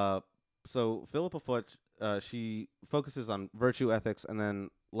 So Philippa Foot, she focuses on virtue ethics, and then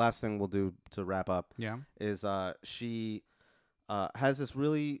last thing we'll do to wrap up Yeah. is she has this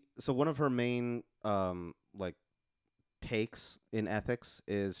really, so one of her main like takes in ethics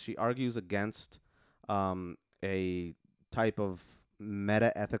is she argues against a type of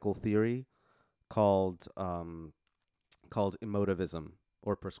meta ethical theory called emotivism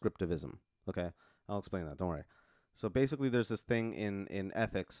or prescriptivism. Okay, I'll explain that. Don't worry. So basically, there's this thing in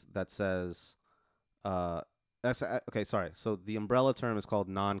ethics that says, okay, sorry. So the umbrella term is called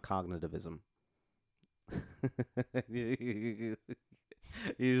non-cognitivism. You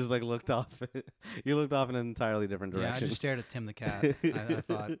just like looked off. You looked off in an entirely different Yeah, I direction. just stared at Tim the cat. I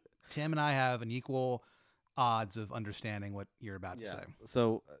thought Tim and I have an equal odds of understanding what you're about to say.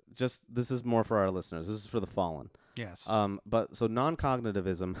 So just this is more for our listeners. This is for the fallen. Yes. But so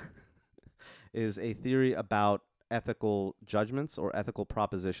non-cognitivism is a theory about ethical judgments or ethical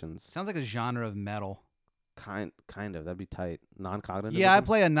propositions. Sounds like a genre of metal. Kind of. That'd be tight. Non-cognitivism. Yeah, I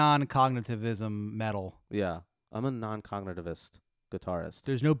play a non-cognitivism metal. Yeah, I'm a non-cognitivist guitarist.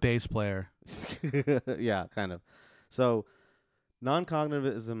 There's no bass player. Yeah, kind of. So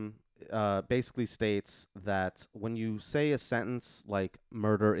non-cognitivism basically states that when you say a sentence like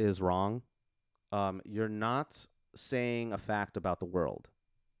 "murder is wrong," you're not saying a fact about the world.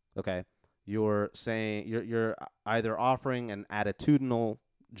 Okay, you're saying you're either offering an attitudinal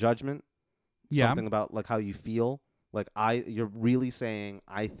judgment, Yeah. something about like how you feel, like you're really saying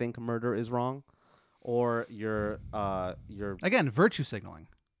I think murder is wrong, or you're Again, virtue signaling.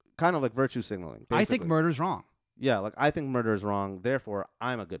 kind of like virtue signaling. I think basically. murder's wrong. Yeah, like I think murder is wrong, therefore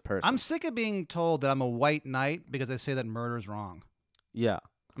I'm a good person. I'm sick of being told that I'm a white knight because I say that murder's wrong. Yeah.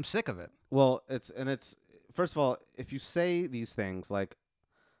 I'm sick of it. Well, it's first of all, if you say these things like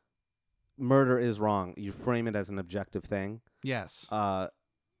murder is wrong, you frame it as an objective thing. Yes.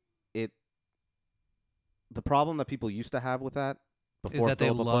 The problem that people used to have with that Is before that they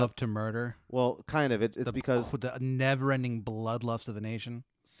Philippa love Foot, to murder? well, kind of it's because the never-ending bloodlust of the nation.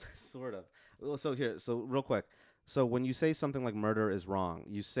 sort of. Well, so real quick. So when you say something like murder is wrong,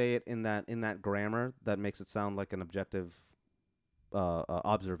 you say it in that grammar that makes it sound like an objective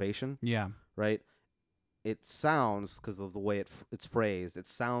observation, Yeah. right? It sounds, because of the way it's phrased, it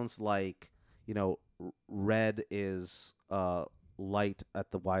sounds like, red is light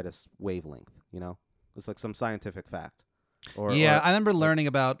at the widest wavelength, It's like some scientific fact. Or Yeah, or, I remember like- learning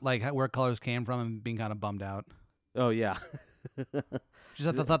about like where colors came from and being kind of bummed out. oh yeah. Just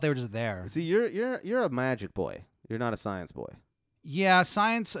I thought they were just there. See, you're a magic boy. You're not a science boy. Yeah,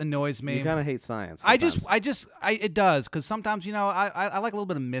 science annoys me. You kind of hate science. I sometimes. it does because sometimes I like a little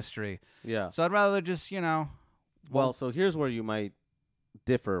bit of mystery. Yeah. So I'd rather just Well, so here's where you might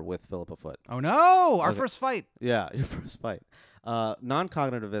differ with Philippa Foot. oh no, our Okay. first fight. Yeah, your first fight.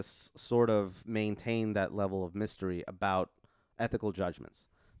 Non-cognitivists sort of maintain that level of mystery about ethical judgments.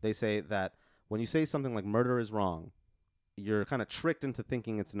 They say that when you say something like murder is wrong, you're kind of tricked into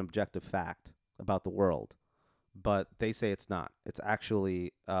thinking it's an objective fact about the world. But they say it's not. It's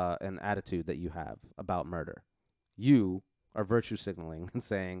actually an attitude that you have about murder. You are virtue signaling and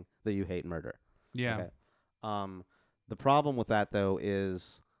saying that you hate murder. Yeah. Okay. The problem with that, though,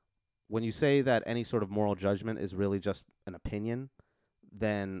 is when you say that any sort of moral judgment is really just an opinion,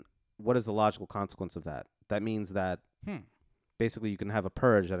 then what is the logical consequence of that? That means that basically you can have a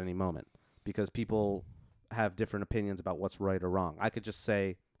purge at any moment because people have different opinions about what's right or wrong. I could just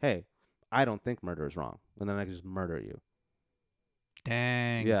say, hey, I don't think murder is wrong, and then I could just murder you.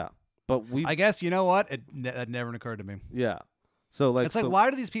 Dang. Yeah. But I guess you know what? That never occurred to me. yeah. So like It's like, why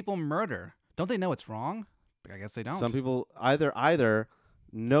do these people murder? Don't they know it's wrong? I guess they don't. some people either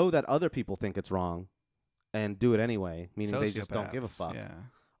know that other people think it's wrong and do it anyway, meaning they just don't give a Sociopaths, fuck, Yeah.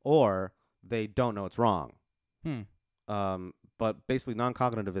 or they don't know it's wrong. Hmm. But basically,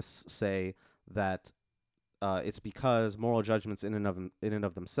 non-cognitivists say that it's because moral judgments in and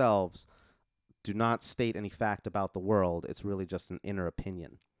of themselves do not state any fact about the world. It's really just an inner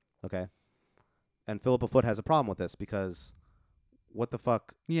opinion. Okay. And Philippa Foot has a problem with this because what the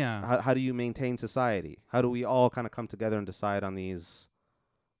fuck? Yeah. How do you maintain society? How do we all kind of come together and decide on these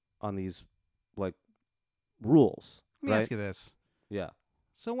like rules? Let me right? ask you this. Yeah.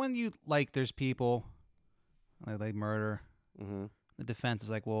 So when there's people, they murder, Mm-hmm. the defense is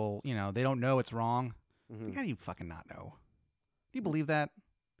like, well, they don't know it's wrong. Mm-hmm. How do you fucking not know? Do you believe that?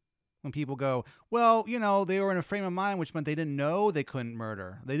 When people go, well, they were in a frame of mind, which meant they didn't know they couldn't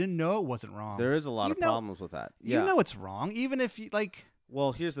murder. They didn't know it wasn't wrong. There is a lot You of know- problems with that. Yeah. You know it's wrong, even if you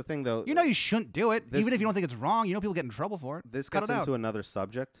Well, here's the thing, though. you shouldn't do it, This- even if you don't think it's wrong. People get in trouble for it. This Cut gets it out. into another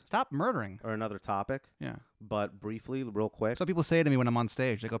subject Stop murdering. or another topic, Yeah. but briefly, real quick. So people say to me when I'm on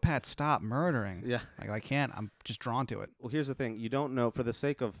stage, they go, Pat, stop murdering. Yeah. Like, I can't. I'm just drawn to it. Well, here's the thing. You don't know, for the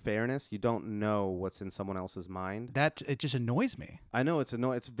sake of fairness, you don't know what's in someone else's mind. It just annoys me. I know it's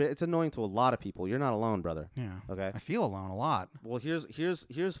annoying. It's annoying to a lot of people. You're not alone, brother. Yeah. Okay. I feel alone a lot. Well, here's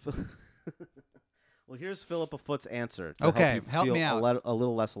well, here's Philippa Foot's answer. To Okay, help, you help feel me out. A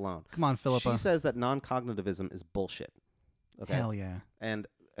little less alone. Come on, Philippa. She says that non-cognitivism is bullshit. Okay. Hell yeah. And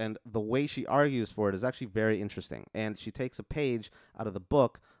the way she argues for it is actually very interesting. And she takes a page out of the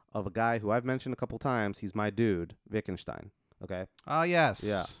book of a guy who I've mentioned a couple times. He's my dude, Wittgenstein. Okay. Oh, yes.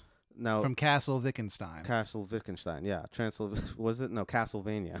 Yeah. Now, From Castle Wittgenstein. Castle Wittgenstein. Yeah. Was it? No,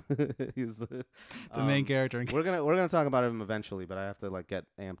 Castlevania. He's the Main character in We're gonna talk about him eventually, but I have to get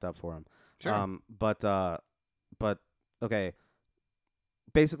amped up for him. Sure. But okay.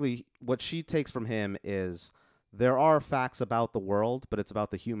 Basically, what she takes from him is there are facts about the world, but it's about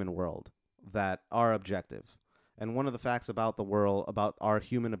the human world that are objective. And one of the facts about the world, about our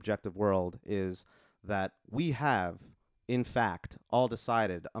human objective world, is that we have, in fact, all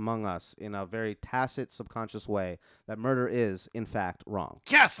decided among us in a very tacit, subconscious way that murder is, in fact, wrong.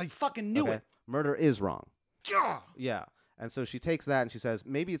 Yes, I fucking knew Okay? it. Murder is wrong. Yeah. Yeah. And so she takes that and she says,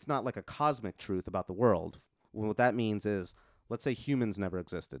 maybe it's not like a cosmic truth about the world. What that means is, let's say humans never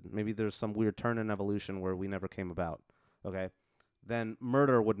existed. Maybe there's some weird turn in evolution where we never came about. Okay? Then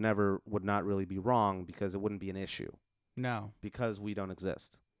murder would not really be wrong because it wouldn't be an issue No. because we don't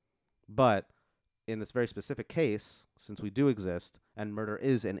exist. But in this very specific case, since we do exist and murder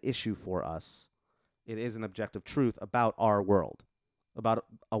is an issue for us, it is an objective truth about our world, about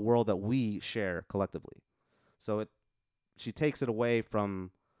a world that we share collectively. So she takes it away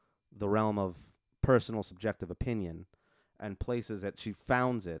from the realm of personal subjective opinion and places it, she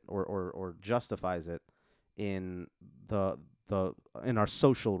founds it or justifies it in in our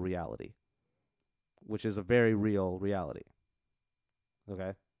social reality, which is a very real reality.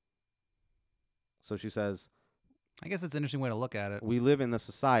 Okay? So she says, I guess it's an interesting way to look at it. we live in the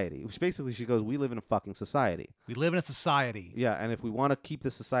society, which basically she goes, we live in a fucking society. We live in a society. Yeah, and if we want to keep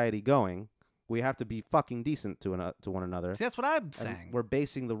the society going, we have to be fucking decent to one another. See, that's what I'm And saying. we're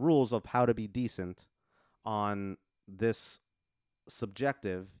basing the rules of how to be decent on this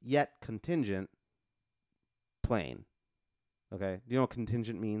subjective yet contingent plane. Okay? Do you know what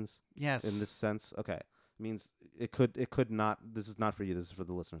contingent means Yes. in this sense? Okay. It means it could not, this is not for you, this is for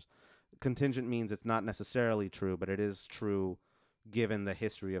the listeners. contingent means it's not necessarily true, but it is true given the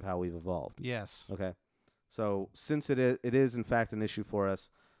history of how we've evolved. Yes. Okay. So since it is in fact an issue for us,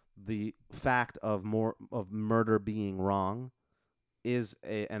 the fact of murder being wrong is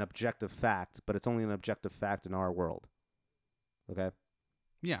an objective fact, but it's only an objective fact in our world. Okay?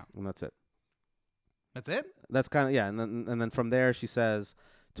 Yeah. And that's it. That's it? That's kind of, yeah, and then from there she says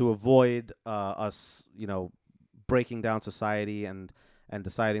to avoid us, breaking down society and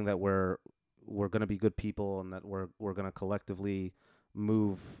deciding that we're going to be good people and that we're going to collectively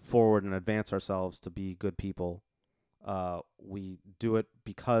move forward and advance ourselves to be good people. We do it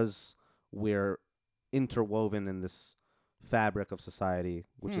because we're interwoven in this fabric of society,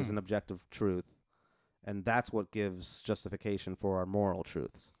 which is an objective truth, and that's what gives justification for our moral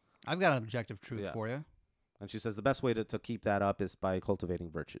truths. I've got an objective truth for you. And she says the best way to keep that up is by cultivating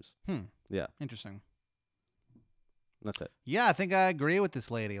virtues. Yeah. Interesting. That's it. Yeah, I think I agree with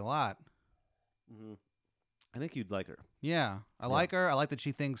this lady a lot. Mm-hmm. I think you'd like her. Yeah, I like her. I like that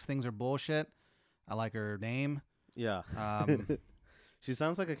she thinks things are bullshit. I like her name. Yeah. She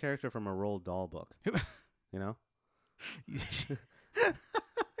sounds like a character from a Roald Dahl book. You know?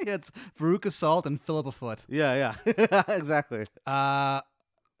 It's Veruca Salt and Philippa Foot. Yeah, exactly.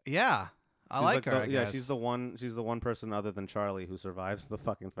 Yeah. I like her. I guess. Yeah, she's the one person other than Charlie who survives the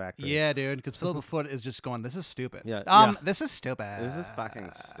fucking factory. Yeah, dude, because Philippa Foot is just going, this is stupid. Yeah. This is stupid. This is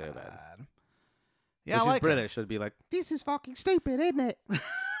fucking stupid. Yeah, if I she's like British, it'd be like, this is fucking stupid, isn't it?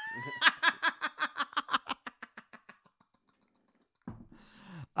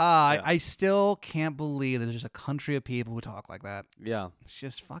 I still can't believe that there's just a country of people who talk like that. Yeah. It's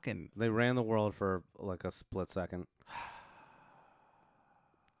just fucking... They ran the world for like a split second.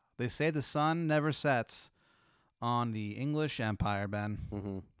 They say the sun never sets on the English Empire, Ben.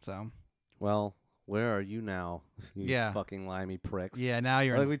 Mm-hmm. So... Well, where are you now, you fucking limey pricks? Yeah, now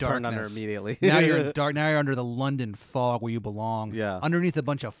you're in we darkness. turned under immediately. Now you're in dark. Now you're under the London fog where you belong. Yeah. Underneath a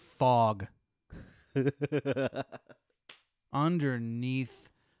bunch of fog. Underneath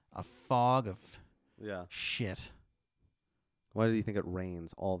a fog of shit. Why do you think it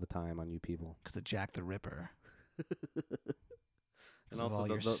rains all the time on you people? Because of Jack the Ripper. And also all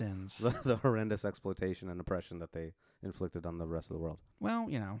your sins. The horrendous exploitation and oppression that they inflicted on the rest of the world. Well,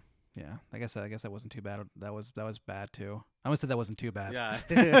 yeah. I guess that wasn't too bad. That was bad too. I almost said that wasn't too bad.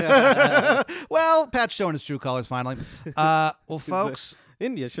 Yeah. Well, Pat's showing his true colors finally. Well, folks,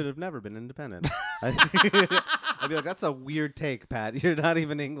 India should have never been independent. I'd be like, that's a weird take, Pat. You're not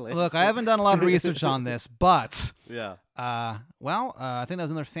even English. Look, I haven't done a lot of research on this, but yeah. I think that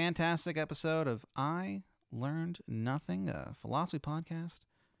was another fantastic episode of I Learned Nothing, a philosophy podcast.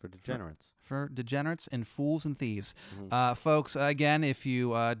 For degenerates. For degenerates and fools and thieves. Mm-hmm. Folks, again, if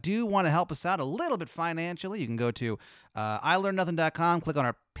you do want to help us out a little bit financially, you can go to ilearnnothing.com, click on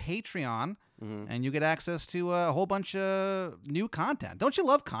our Patreon, and you get access to a whole bunch of new content. Don't you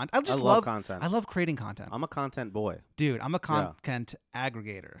love content? I love content. I love creating content. I'm a content boy. Dude, I'm a content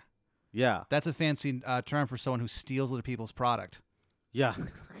aggregator. Yeah. That's a fancy term for someone who steals other people's product. Yeah.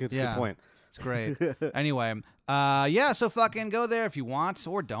 Good point. It's great. Anyway, so fucking go there if you want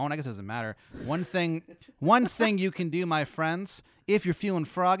or don't. I guess it doesn't matter. One thing you can do, my friends, if you're feeling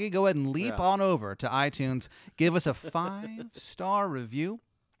froggy, go ahead and leap on over to iTunes. Give us a 5-star review.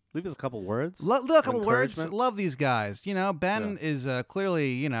 Leave us a couple words. A couple words. Love these guys. Ben is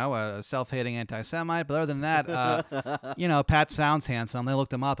clearly, a self-hating anti-Semite, but other than that, Pat sounds handsome. They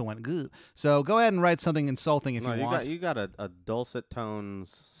looked him up and went, good. So go ahead and write something insulting if you want. You got a dulcet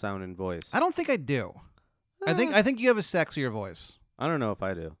tones sounding voice. I don't think I do. I think you have a sexier voice. I don't know if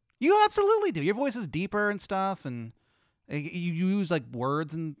I do. You absolutely do. Your voice is deeper and stuff, and you use like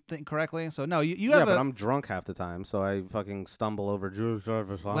words and correctly. So no, you have. Yeah, but I'm drunk half the time, so I fucking stumble over Jewish.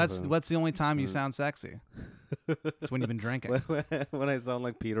 That's the only time you sound sexy. It's when you've been drinking. When I sound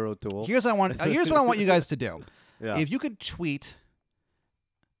like Peter O'Toole. Here's what I want you guys to do. Yeah. If you could tweet.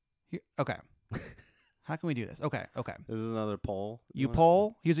 Okay. How can we do this? Okay. This is another poll. You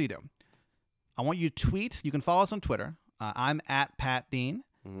poll. Here's what you do. I want you to tweet. You can follow us on Twitter. I'm at Pat Bean.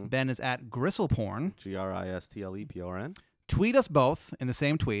 Mm-hmm. Ben is at Gristleporn. GRISTLEPORN. Tweet us both in the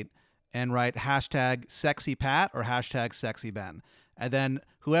same tweet and write #SexyPat or #SexyBen. And then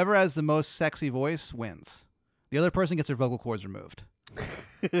whoever has the most sexy voice wins. The other person gets their vocal cords removed.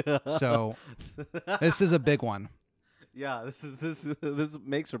 So this is a big one. Yeah, this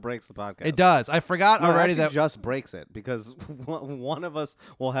makes or breaks the podcast. It does. I forgot already that just breaks it because one of us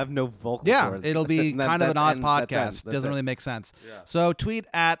will have no vocal cords. Yeah, it'll be kind of an odd podcast. Doesn't really make sense. Yeah. So tweet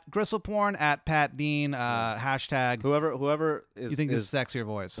at Gristleporn, at Pat Dean, hashtag whoever is. You think this is sexier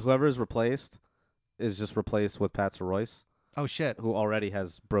voice? Whoever is replaced is just replaced with Pat Royce. Oh shit. who already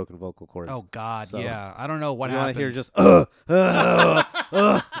has broken vocal cords. Oh god. So, Yeah. I don't know what you want happened. to hear just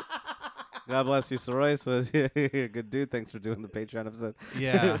God bless you, Soroy. So you're a good dude. Thanks for doing the Patreon episode.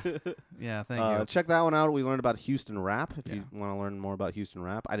 Yeah. Yeah. Thank you. Check that one out. We learned about Houston rap. If Yeah. you want to learn more about Houston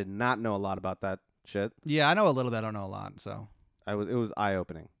rap, I did not know a lot about that shit. Yeah, I know a little bit. I don't know a lot. So It was eye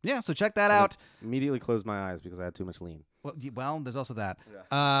opening. yeah. So check that And out. Immediately closed my eyes because I had too much lean. Well, there's also that.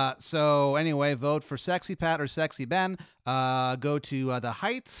 Yeah. So anyway, vote for Sexy Pat or Sexy Ben. Go to the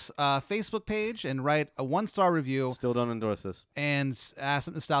Heights Facebook page and write a 1-star review Still don't endorse this. and ask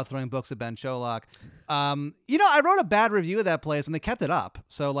them to stop throwing books at Ben Sholok. I wrote a bad review of that place and they kept it up.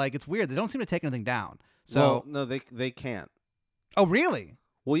 So like, it's weird. They don't seem to take anything down. So Well, no, they can't. oh really?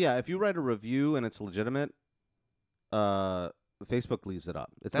 Well, yeah, if you write a review and it's legitimate, Facebook leaves it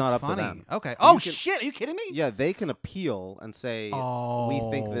up. It's That's not up funny. to them. Okay. Oh can- shit! Are you kidding me? Yeah, they can appeal and say Oh. we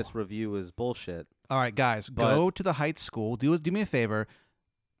think this review is bullshit. All right, guys, But- go to the Heights School. Do me a favor.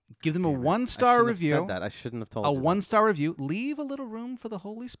 Give them a Damn it. 1-star I shouldn't review. have said that. I shouldn't have told A you that. 1-star review. Leave a little room for the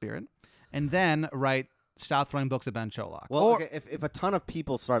Holy Spirit, and then write "Stop throwing books at Ben Sholok." Well, Or- okay, if a ton of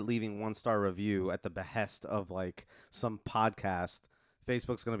people start leaving 1-star review at the behest of like some podcast,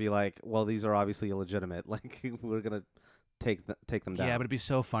 Facebook's gonna be like, well, these are obviously illegitimate. Like we're gonna take them down. yeah, but it'd be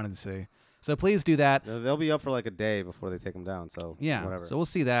so fun to see. So please do that. They'll be up for like a day before they take them down. So Yeah. whatever. So we'll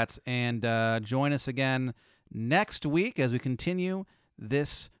see that, and join us again next week as we continue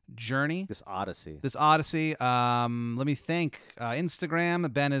this journey. This odyssey. This odyssey. Let me think.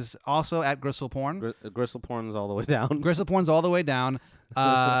 Instagram. Ben is also at Gristleporn. Gristle porn's all the way down. Gristleporn's all the way down,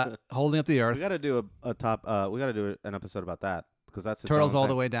 holding up the earth. We got to do a top. We got to do an episode about that because that's its Turtles own all thing.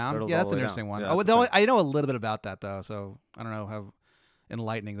 the way down. Turtles Yeah, all that's the an way interesting down. one. Yeah, Oh, that's a thing. I know a little bit about that though, so I don't know how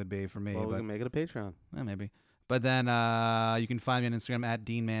enlightening it would be for me. Well, we but can make it a Patreon. maybe. But then you can find me on Instagram at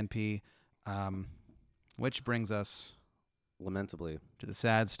DeanManP, which brings us Lamentably, to the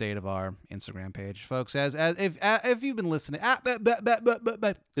sad state of our Instagram page, folks. As if you've been listening,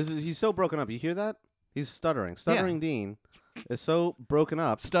 he's so broken up. You hear that? He's stuttering. Stuttering Dean is so broken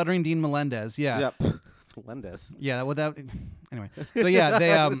up. Stuttering Dean Melendez. Yeah. Yep. Melendez. Yeah. Without anyway. So yeah,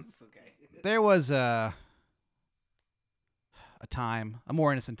 they It's okay. there was a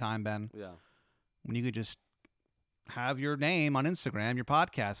more innocent time, Ben, Yeah. when you could just have your name on Instagram, your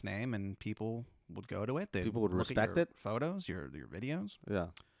podcast name, and people would go to it. They'd People would look at respect your it. Photos, your videos. Yeah.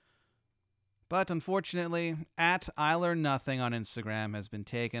 But unfortunately, at I Learn Nothing on Instagram has been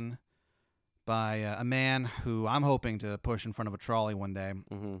taken by a man who I'm hoping to push in front of a trolley one day.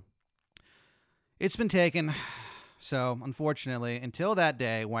 Mm-hmm. It's been taken. So, unfortunately, until that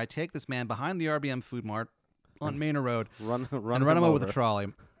day where I take this man behind the RBM Food Mart on Manor Road Run and run him over with a trolley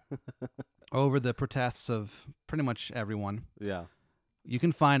over the protests of pretty much everyone, Yeah. you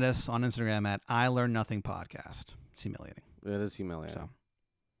can find us on Instagram at I Learn Nothing Podcast. It's humiliating. It is humiliating. So,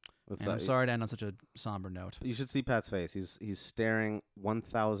 It's, and I'm sorry to end on such a somber note. You should see Pat's face. He's staring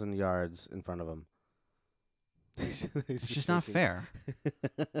 1,000 yards in front of him. It's just not fair.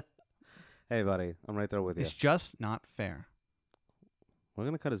 Hey, buddy, I'm right there with you. It's just not fair. We're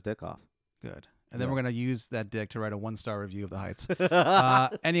gonna cut his dick off. Good. And then Yeah. we're going to use that dick to write a 1-star review of the Heights.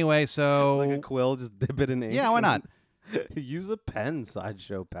 Anyway, like so a quill, just dip it in ink. yeah, why not? Use a pen,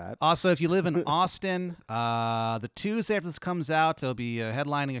 Sideshow Pat. Also, if you live in Austin, the Tuesday after this comes out, they'll be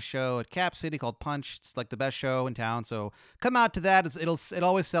headlining a show at Cap City called Punch. It's like the best show in town, so come out to that. It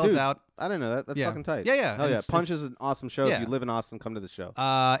always sells Dude, out. I didn't know that. That's Yeah. fucking tight. Yeah, yeah. Hell And yeah. it's- Punch it's- is an awesome show. yeah. If you live in Austin, come to the show.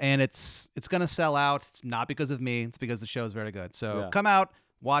 And it's gonna sell out. It's not because of me. It's because the show is very good. So Yeah. come out,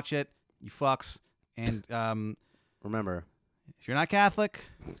 watch it, you fucks. And Remember, if you're not Catholic,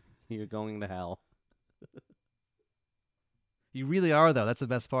 you're going to hell. you really are though. That's the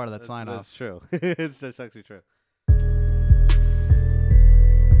best part of that sign That's off. true. It's just actually true.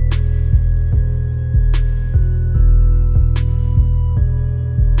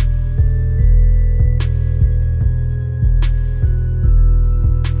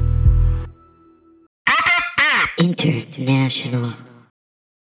 International.